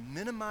 They were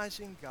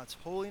minimizing God's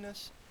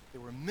holiness, they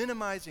were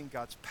minimizing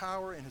God's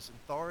power and his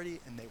authority,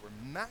 and they were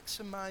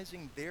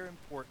maximizing their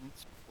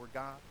importance before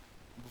God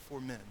and before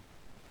men.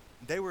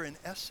 And they were, in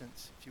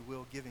essence, if you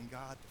will, giving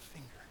God the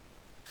finger.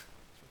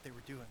 That's what they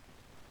were doing.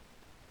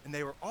 And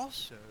they were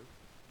also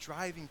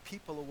driving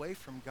people away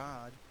from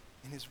God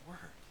and his word.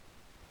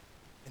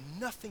 And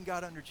nothing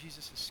got under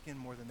Jesus' skin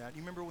more than that.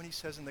 You remember when he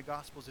says in the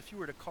Gospels, if you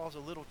were to cause a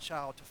little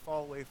child to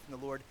fall away from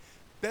the Lord,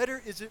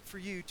 better is it for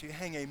you to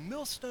hang a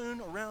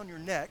millstone around your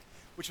neck,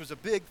 which was a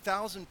big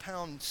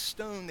 1,000-pound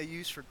stone they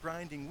used for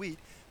grinding wheat.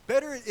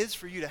 Better it is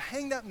for you to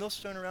hang that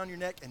millstone around your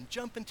neck and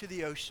jump into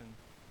the ocean,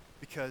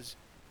 because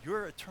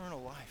your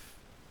eternal life,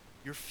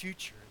 your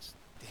future is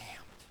damned.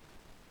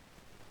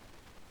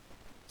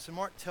 So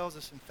Mark tells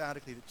us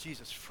emphatically that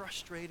Jesus is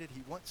frustrated.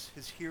 He wants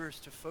his hearers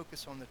to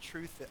focus on the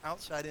truth that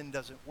outside in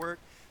doesn't work.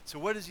 So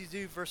what does he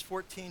do? Verse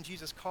 14,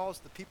 Jesus calls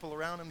the people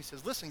around him. He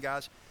says, listen,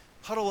 guys,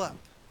 huddle up.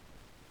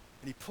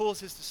 And he pulls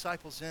his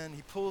disciples in.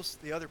 He pulls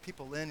the other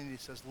people in, and he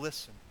says,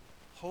 listen,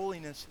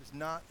 holiness is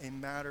not a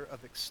matter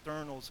of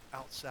externals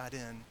outside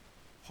in.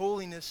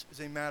 Holiness is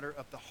a matter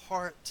of the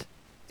heart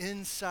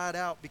inside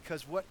out,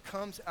 because what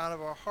comes out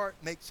of our heart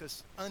makes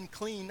us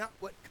unclean, not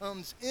what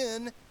comes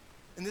in.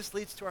 And this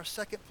leads to our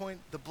second point,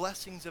 the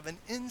blessings of an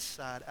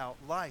inside-out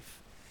life.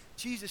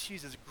 Jesus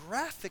uses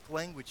graphic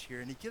language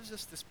here, and he gives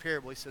us this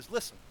parable. He says,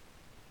 listen,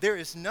 there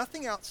is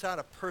nothing outside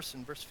a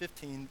person, verse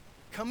 15,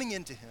 coming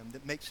into him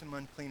that makes him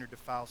unclean or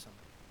defiles him.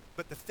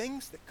 But the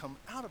things that come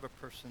out of a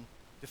person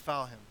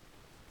defile him.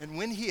 And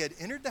when he had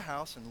entered the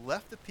house and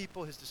left the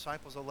people, his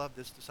disciples, I love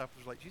this,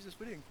 disciples were like, Jesus,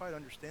 we didn't quite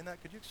understand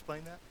that. Could you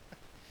explain that?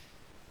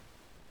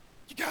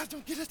 You guys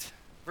don't get it.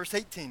 Verse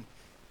 18,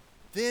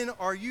 then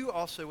are you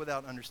also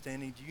without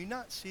understanding? Do you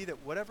not see that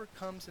whatever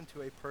comes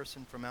into a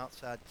person from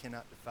outside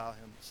cannot defile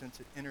him, since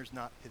it enters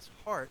not his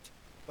heart,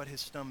 but his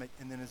stomach,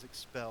 and then is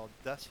expelled?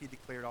 Thus he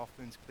declared all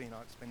foods clean.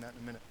 I'll explain that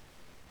in a minute.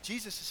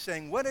 Jesus is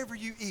saying, whatever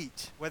you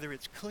eat, whether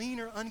it's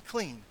clean or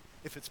unclean,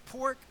 if it's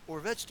pork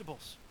or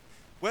vegetables,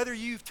 whether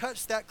you've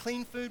touched that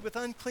clean food with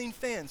unclean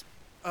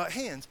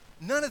hands,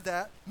 none of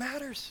that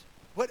matters.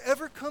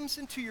 Whatever comes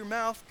into your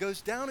mouth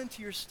goes down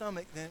into your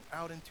stomach, then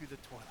out into the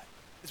toilet,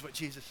 is what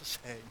Jesus is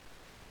saying.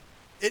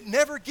 It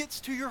never gets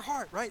to your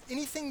heart, right?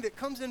 Anything that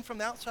comes in from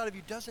the outside of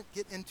you doesn't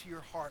get into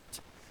your heart.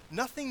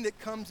 Nothing that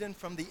comes in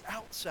from the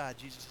outside,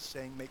 Jesus is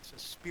saying, makes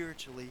us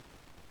spiritually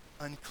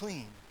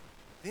unclean.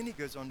 Then he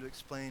goes on to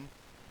explain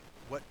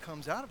what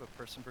comes out of a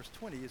person. Verse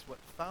 20 is what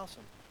defiles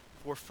him.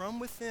 For from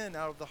within,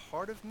 out of the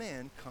heart of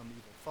man, come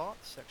evil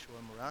thoughts, sexual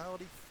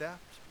immorality,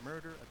 theft,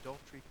 murder,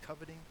 adultery,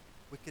 coveting,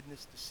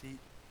 wickedness, deceit,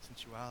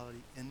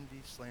 sensuality,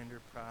 envy, slander,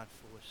 pride,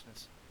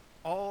 foolishness.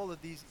 All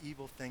of these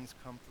evil things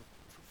come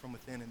from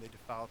within, and they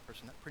defile a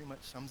person. That pretty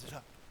much sums it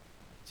up.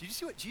 So you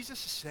see what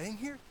Jesus is saying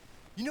here?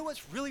 You know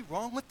what's really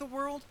wrong with the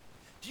world?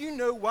 Do you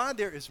know why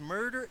there is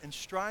murder and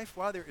strife,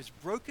 why there is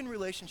broken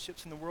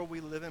relationships in the world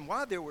we live in,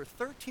 why there were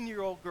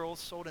 13-year-old girls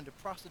sold into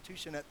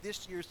prostitution at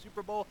this year's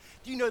Super Bowl?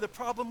 Do you know the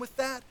problem with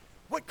that?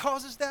 What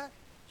causes that?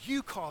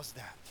 You caused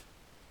that.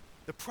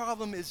 The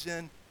problem is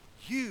in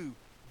you.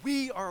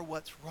 We are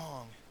what's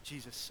wrong,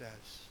 Jesus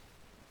says.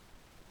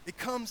 It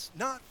comes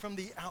not from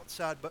the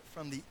outside, but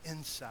from the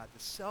inside,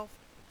 the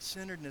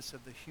self-centeredness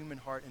of the human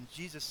heart. And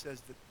Jesus says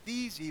that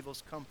these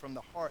evils come from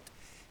the heart.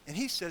 And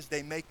he says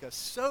they make us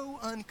so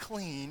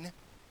unclean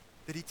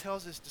that he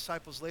tells his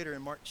disciples later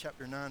in Mark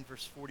chapter 9,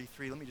 verse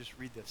 43. Let me just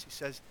read this. He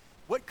says,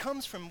 what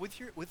comes from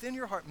within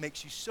your heart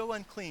makes you so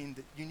unclean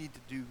that you need to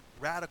do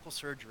radical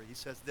surgery. He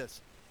says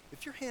this,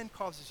 if your hand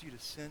causes you to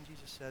sin,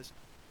 Jesus says,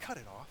 cut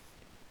it off.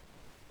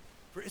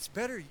 For it's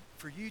better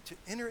for you to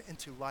enter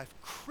into life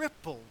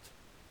crippled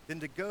than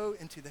to go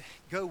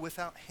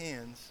without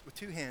hands, with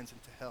two hands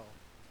into hell,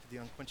 to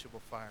the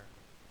unquenchable fire.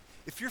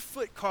 If your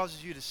foot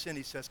causes you to sin,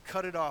 he says,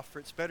 cut it off, for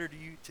it's better to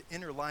you to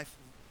enter life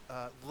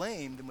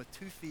lame than with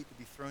 2 feet to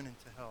be thrown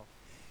into hell.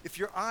 If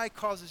your eye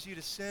causes you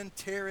to sin,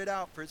 tear it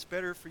out, for it's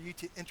better for you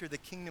to enter the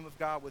kingdom of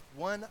God with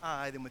 1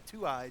 eye than with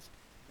 2 eyes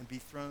and be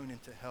thrown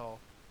into hell,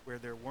 where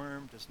their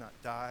worm does not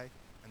die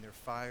and their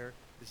fire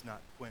is not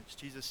quenched.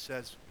 Jesus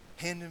says,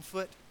 hand and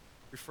foot,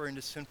 referring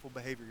to sinful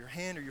behavior. Your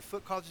hand or your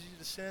foot causes you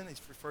to sin,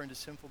 he's referring to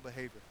sinful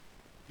behavior.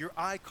 Your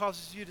eye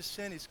causes you to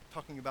sin, he's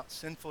talking about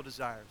sinful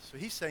desires. So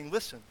he's saying,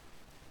 listen,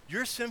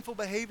 your sinful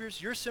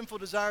behaviors, your sinful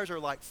desires are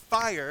like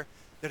fire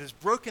that has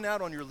broken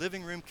out on your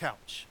living room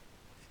couch.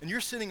 And you're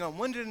sitting on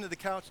one end of the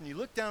couch and you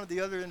look down at the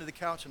other end of the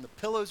couch and the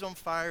pillow's on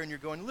fire and you're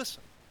going,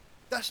 listen,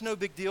 that's no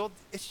big deal.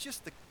 It's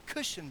just the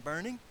cushion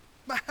burning.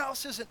 My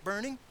house isn't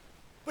burning.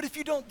 But if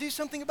you don't do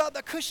something about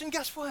that cushion,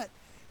 guess what?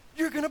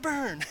 You're going to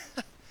burn.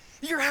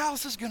 Your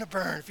house is going to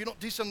burn if you don't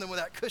do something with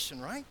that cushion,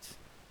 right?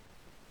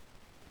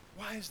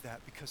 Why is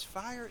that? Because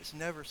fire is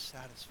never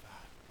satisfied.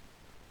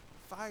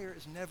 Fire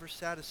is never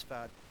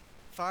satisfied.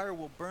 Fire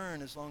will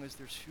burn as long as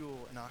there's fuel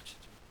and oxygen.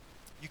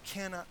 You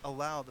cannot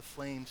allow the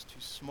flames to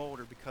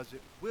smolder because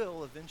it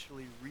will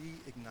eventually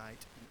reignite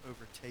and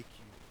overtake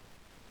you.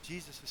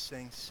 Jesus is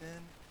saying sin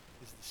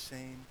is the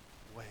same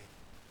way.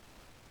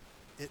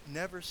 It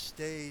never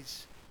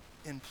stays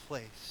in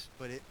place,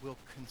 but it will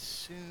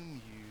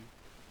consume you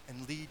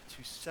and lead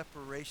to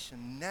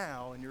separation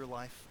now in your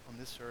life on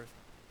this earth,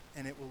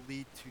 and it will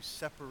lead to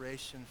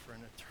separation for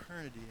an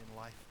eternity in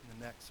life in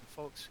the next. And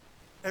folks,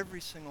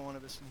 every single one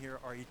of us in here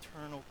are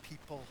eternal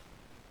people.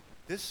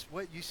 This,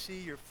 what you see,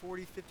 your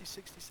 40, 50,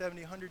 60,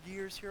 70, 100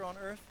 years here on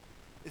earth,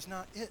 is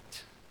not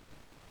it.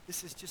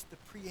 This is just the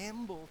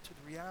preamble to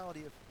the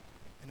reality of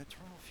an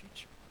eternal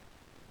future,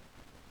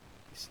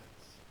 he says.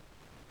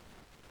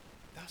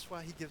 That's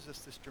why he gives us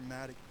this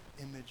dramatic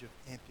image of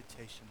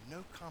amputation.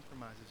 No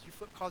compromises. Your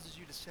foot causes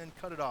you to sin,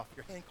 cut it off.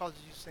 Your hand causes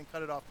you to sin,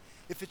 cut it off.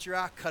 If it's your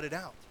eye, cut it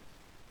out.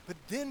 But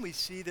then we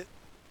see that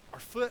our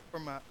foot, or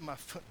my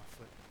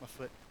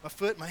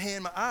foot, my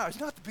hand, my eye is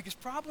not the biggest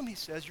problem, he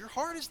says. Your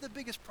heart is the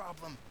biggest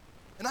problem.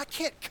 And I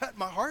can't cut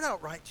my heart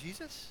out right,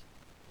 Jesus.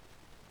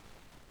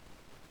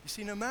 You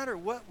see, no matter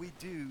what we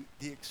do,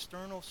 the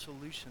external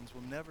solutions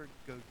will never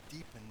go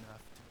deep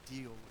enough to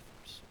deal with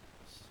our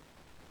souls.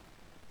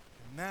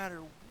 No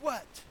matter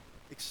what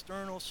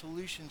external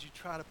solutions you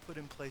try to put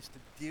in place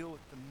to deal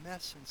with the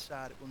mess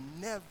inside, it will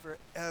never,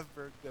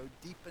 ever go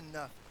deep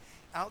enough.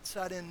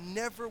 Outside in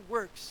never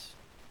works.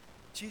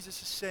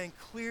 Jesus is saying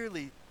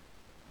clearly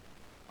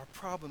our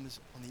problem is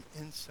on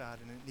the inside,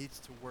 and it needs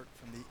to work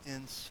from the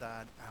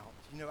inside out.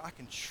 You know, I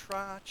can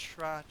try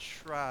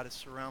to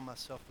surround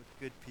myself with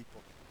good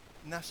people.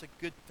 And that's a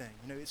good thing.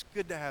 You know, it's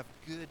good to have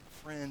good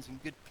friends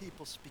and good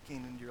people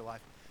speaking into your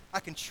life. I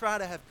can try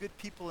to have good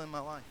people in my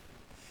life.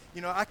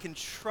 You know, I can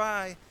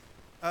try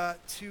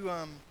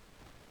to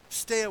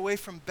stay away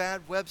from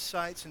bad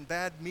websites and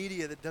bad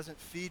media that doesn't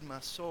feed my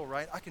soul,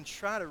 right? I can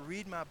try to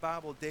read my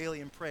Bible daily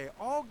and pray.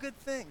 All good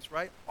things,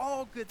 right?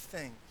 All good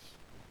things.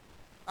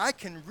 I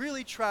can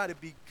really try to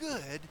be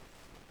good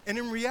and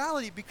in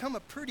reality become a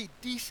pretty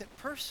decent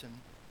person,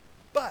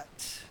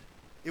 but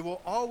it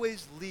will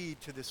always lead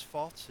to this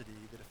falsity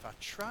that if I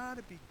try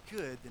to be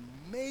good, then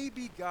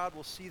maybe God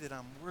will see that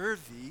I'm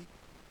worthy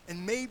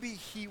and maybe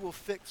he will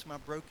fix my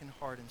broken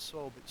heart and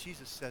soul. But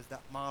Jesus says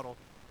that model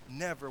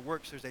never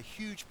works. There's a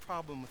huge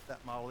problem with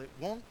that model. It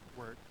won't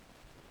work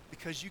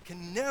because you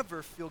can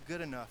never feel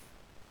good enough.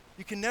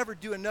 You can never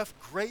do enough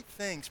great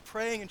things.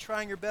 Praying and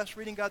trying your best,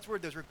 reading God's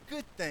word, those are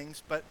good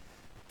things, but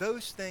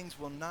those things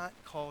will not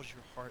cause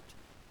your heart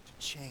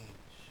to change.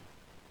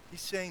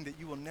 He's saying that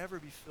you will never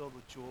be filled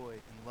with joy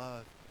and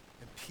love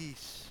and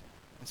peace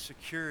and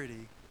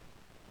security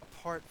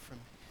apart from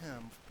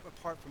him,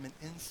 apart from an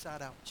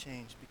inside-out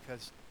change,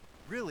 because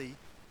really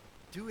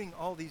doing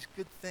all these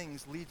good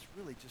things leads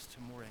really just to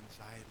more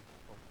anxiety,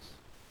 folks.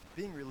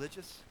 Being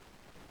religious,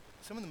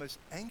 some of the most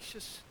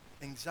anxious,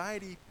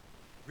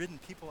 anxiety-ridden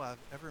people I've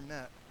ever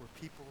met were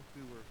people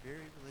who were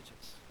very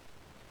religious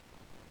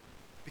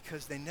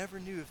because they never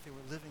knew if they were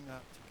living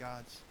up to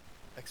God's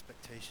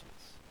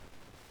expectations.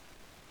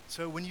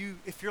 So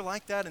if you're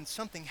like that and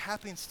something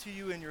happens to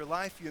you in your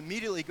life, you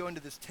immediately go into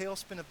this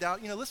tailspin of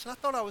doubt. Listen, I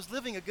thought I was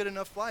living a good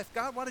enough life.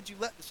 God, why did you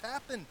let this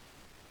happen?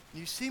 And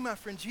you see, my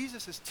friend,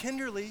 Jesus is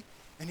tenderly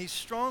and he's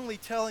strongly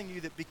telling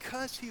you that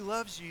because he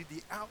loves you,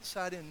 the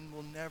outside in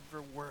will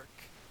never work.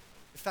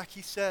 In fact,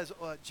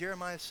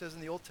 Jeremiah says in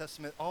the Old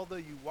Testament, although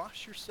you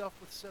wash yourself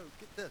with soap,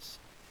 get this,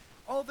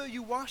 although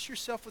you wash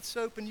yourself with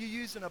soap and you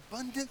use an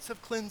abundance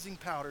of cleansing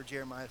powder,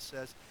 Jeremiah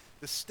says,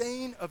 the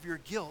stain of your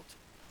guilt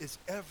is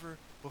ever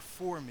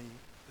before me,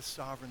 the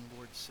sovereign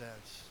Lord says.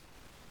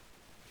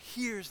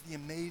 Here's the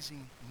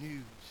amazing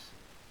news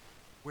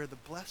where the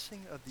blessing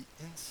of the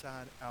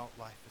inside out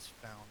life is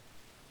found.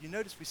 You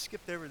notice we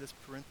skipped over this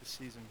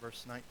parentheses in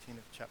verse 19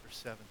 of chapter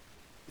 7.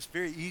 It's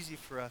very easy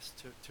for us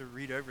to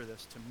read over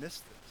this, to miss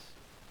this.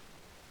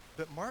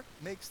 But Mark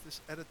makes this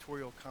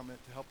editorial comment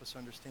to help us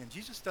understand.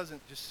 Jesus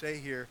doesn't just say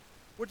here,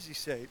 what does he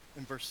say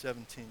in verse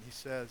 17? He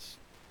says,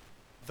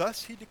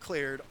 thus he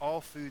declared all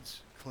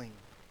foods clean.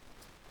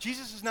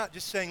 Jesus is not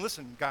just saying,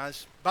 listen,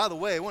 guys, by the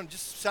way, I want to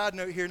just side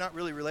note here, not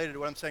really related to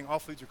what I'm saying, all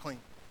foods are clean.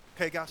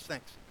 Okay, guys,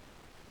 thanks.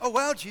 Oh,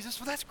 wow, Jesus,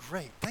 well, that's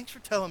great. Thanks for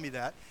telling me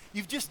that.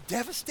 You've just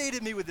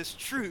devastated me with this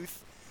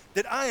truth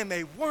that I am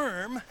a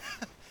worm,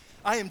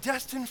 I am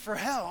destined for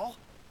hell,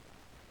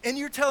 and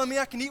you're telling me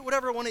I can eat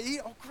whatever I want to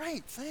eat? Oh,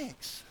 great,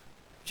 thanks.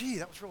 Gee,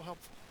 that was real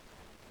helpful.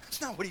 That's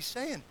not what he's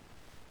saying.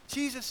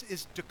 Jesus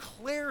is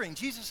declaring,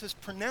 Jesus is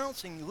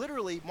pronouncing,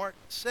 literally, Mark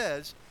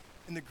says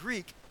in the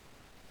Greek,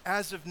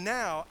 as of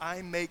now,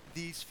 I make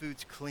these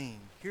foods clean.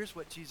 Here's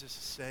what Jesus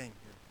is saying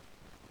here.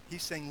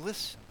 He's saying,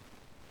 listen,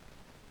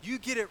 you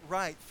get it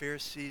right,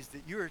 Pharisees,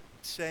 that you're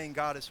saying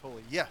God is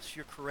holy. Yes,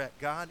 you're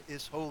correct. God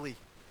is holy.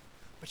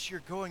 But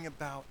you're going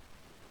about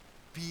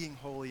being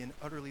holy in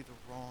utterly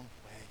the wrong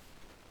way.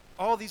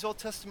 All these Old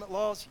Testament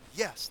laws,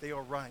 yes, they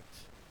are right.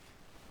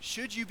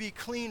 Should you be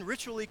clean,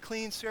 ritually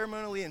clean,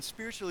 ceremonially and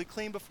spiritually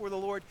clean before the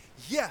Lord?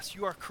 Yes,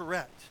 you are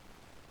correct.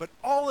 But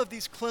all of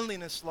these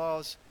cleanliness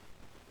laws,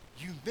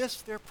 you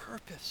missed their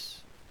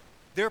purpose.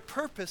 Their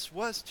purpose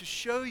was to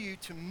show you,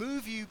 to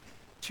move you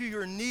to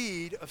your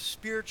need of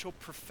spiritual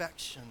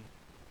perfection.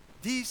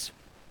 These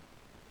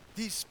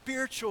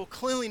spiritual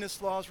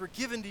cleanliness laws were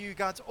given to you,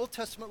 God's Old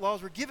Testament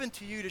laws were given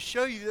to you to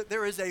show you that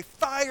there is a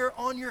fire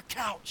on your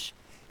couch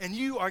and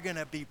you are going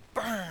to be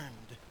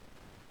burned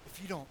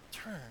if you don't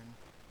turn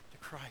to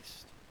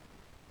Christ.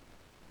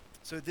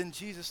 So then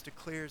Jesus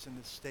declares in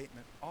this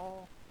statement,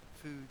 all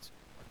foods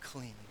are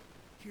clean.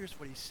 Here's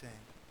what he's saying.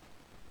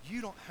 You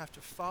don't have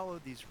to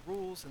follow these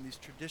rules and these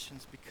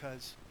traditions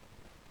because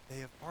they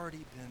have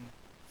already been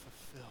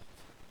fulfilled.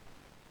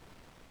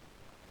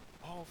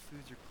 All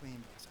foods are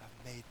clean because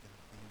I've made them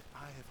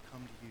clean. I have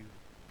come to you,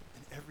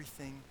 and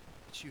everything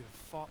that you have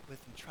fought with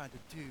and tried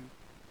to do,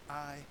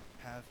 I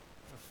have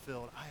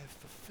fulfilled. I have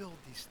fulfilled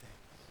these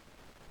things.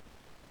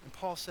 And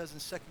Paul says in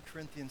 2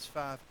 Corinthians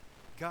 5,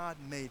 God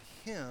made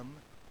him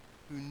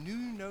who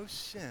knew no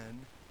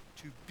sin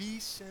to be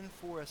sin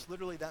for us.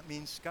 Literally, that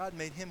means God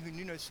made him who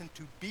knew no sin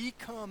to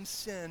become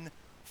sin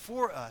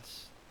for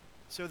us,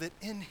 so that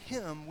in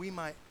him we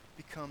might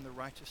become the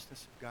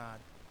righteousness of God.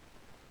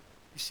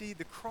 You see,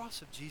 the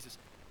cross of Jesus,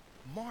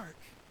 Mark,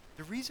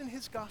 the reason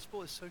his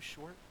gospel is so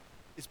short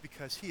is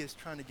because he is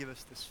trying to give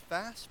us this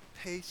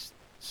fast-paced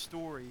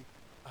story,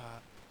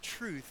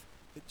 truth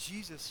that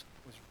Jesus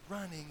was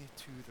running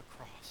to the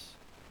cross.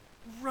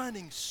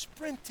 Running,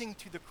 sprinting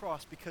to the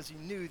cross because he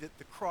knew that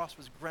the cross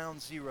was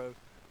ground zero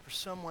for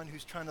someone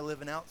who's trying to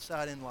live an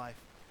outside-in life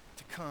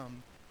to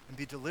come and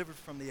be delivered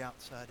from the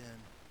outside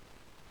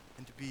in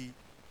and to be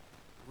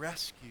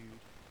rescued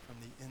from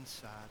the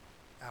inside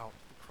out.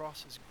 The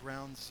cross is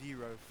ground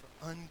zero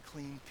for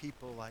unclean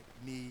people like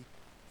me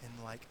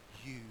and like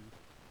you.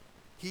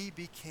 He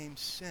became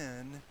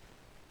sin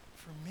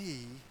for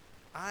me.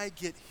 I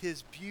get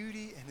his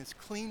beauty and his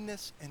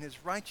cleanness and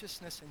his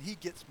righteousness, and he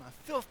gets my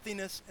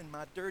filthiness and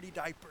my dirty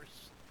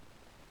diapers.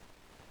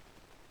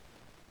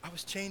 I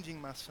was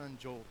changing my son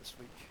Joel this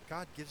week.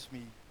 God gives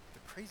me the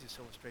craziest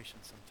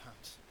illustrations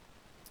sometimes.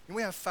 And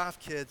we have 5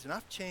 kids, and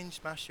I've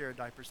changed my share of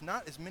diapers.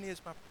 Not as many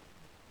as my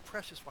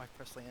precious wife,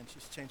 Presley Ann.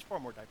 She's changed far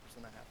more diapers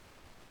than I have.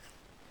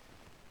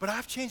 But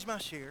I've changed my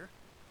share.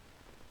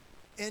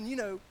 And,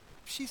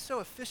 she's so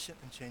efficient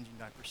in changing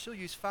diapers. She'll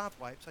use 5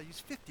 wipes. I use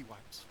 50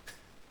 wipes.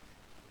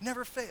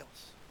 Never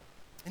fails.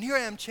 And here I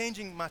am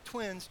changing my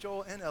twins,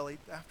 Joel and Ellie,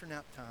 after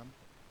nap time.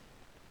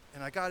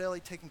 And I got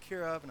Ellie taken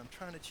care of, and I'm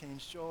trying to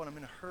change Joel, and I'm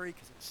in a hurry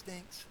because it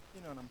stinks,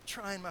 and I'm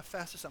trying my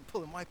fastest. I'm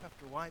pulling wipe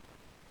after wipe.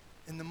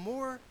 And the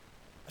more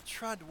I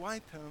tried to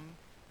wipe him,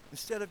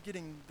 instead of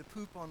getting the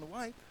poop on the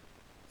wipe,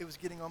 it was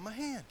getting on my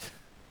hand.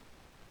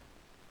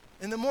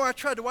 And the more I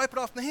tried to wipe it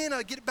off my hand,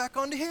 I'd get it back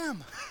onto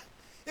him.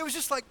 It was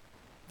just like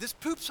this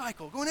poop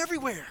cycle going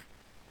everywhere.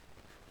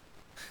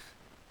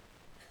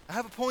 I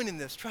have a point in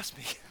this, trust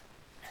me.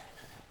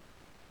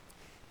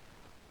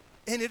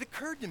 And it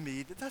occurred to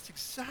me that that's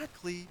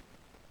exactly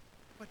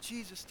what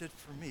Jesus did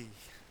for me.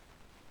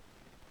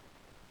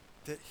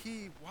 That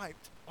he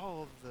wiped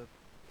all of the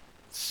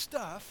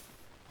stuff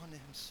onto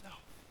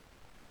himself.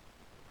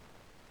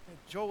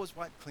 Joel was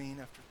wiped clean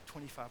after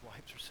 25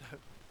 wipes or so.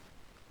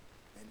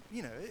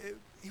 And,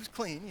 he was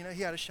clean.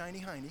 He had a shiny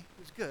hiney. It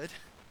was good.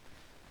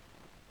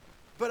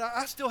 But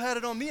I still had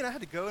it on me, and I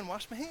had to go and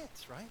wash my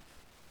hands, right?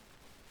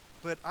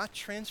 But I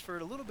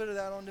transferred a little bit of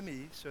that onto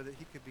me so that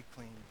he could be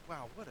clean.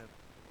 Wow, what a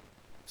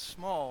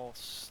small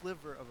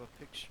sliver of a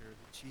picture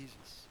that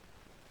Jesus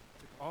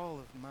took all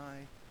of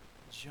my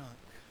junk,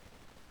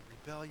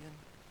 rebellion,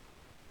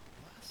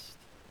 lust,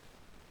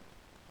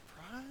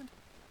 pride,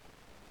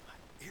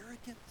 my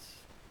arrogance,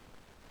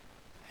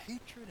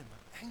 hatred, and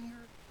my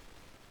anger.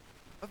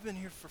 I've been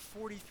here for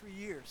 43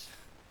 years.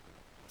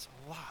 It's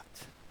a lot.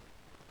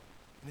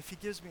 And if he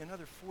gives me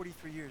another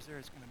 43 years, there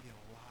is going to be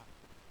a lot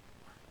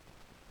more.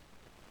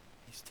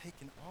 He's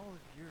taken all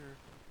of your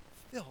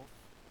filth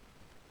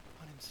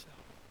on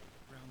himself,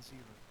 ground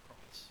zero of the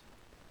cross.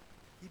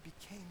 He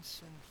became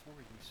sin for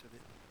you so that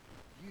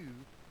you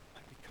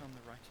might become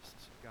the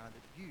righteousness of God,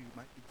 that you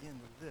might begin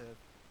to live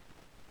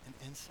an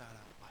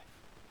inside-out life.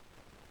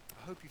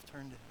 I hope you've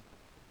turned to him.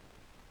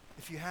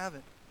 If you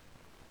haven't,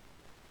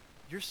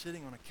 you're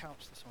sitting on a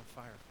couch that's on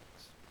fire,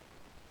 folks.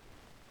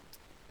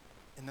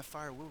 And the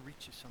fire will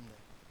reach you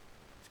someday.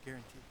 It's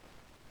guaranteed.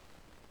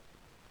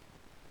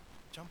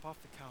 Jump off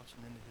the couch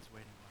and into his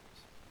waiting arms.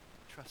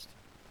 Trust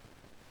him.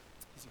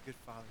 He's a good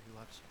father who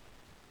loves you.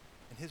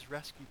 And his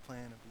rescue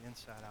plan of the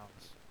inside out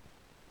is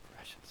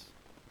precious.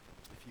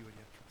 If you would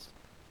yet trust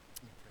him.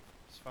 Let me pray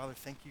for us. Father,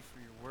 thank you for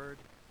your word.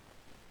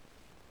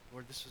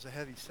 Lord, this was a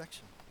heavy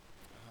section.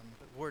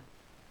 But Lord,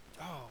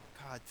 oh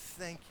God,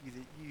 thank you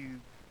that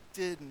you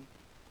didn't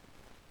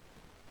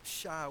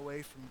shy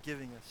away from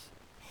giving us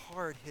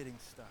hard-hitting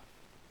stuff.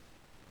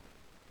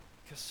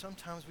 Because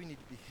sometimes we need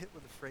to be hit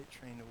with a freight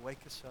train to wake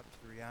us up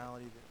to the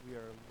reality that we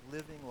are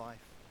living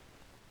life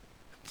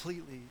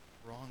completely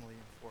wrongly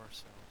and for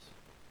ourselves.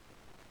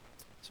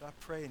 So I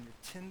pray in your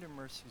tender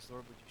mercies,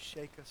 Lord, would you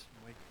shake us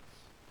and wake us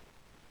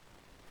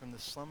from the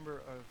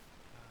slumber of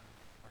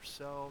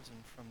ourselves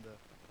and from the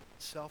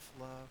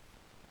self-love.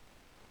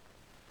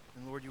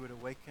 And Lord, you would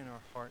awaken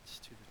our hearts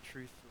to the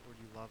truth that, Lord,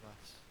 you love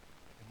us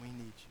and we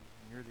need you.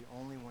 And you're the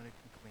only one who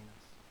can clean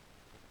us.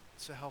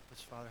 So help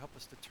us, Father. Help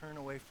us to turn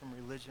away from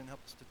religion. Help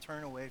us to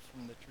turn away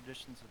from the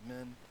traditions of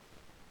men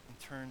and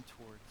turn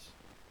towards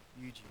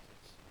you,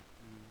 Jesus,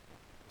 who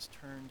was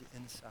turned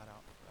inside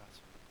out for us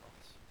at the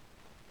cross.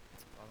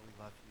 Father, we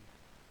love you.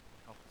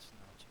 Help us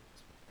now,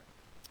 Jesus. We pray.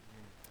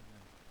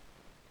 Amen.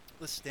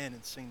 Let's stand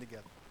and sing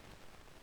together.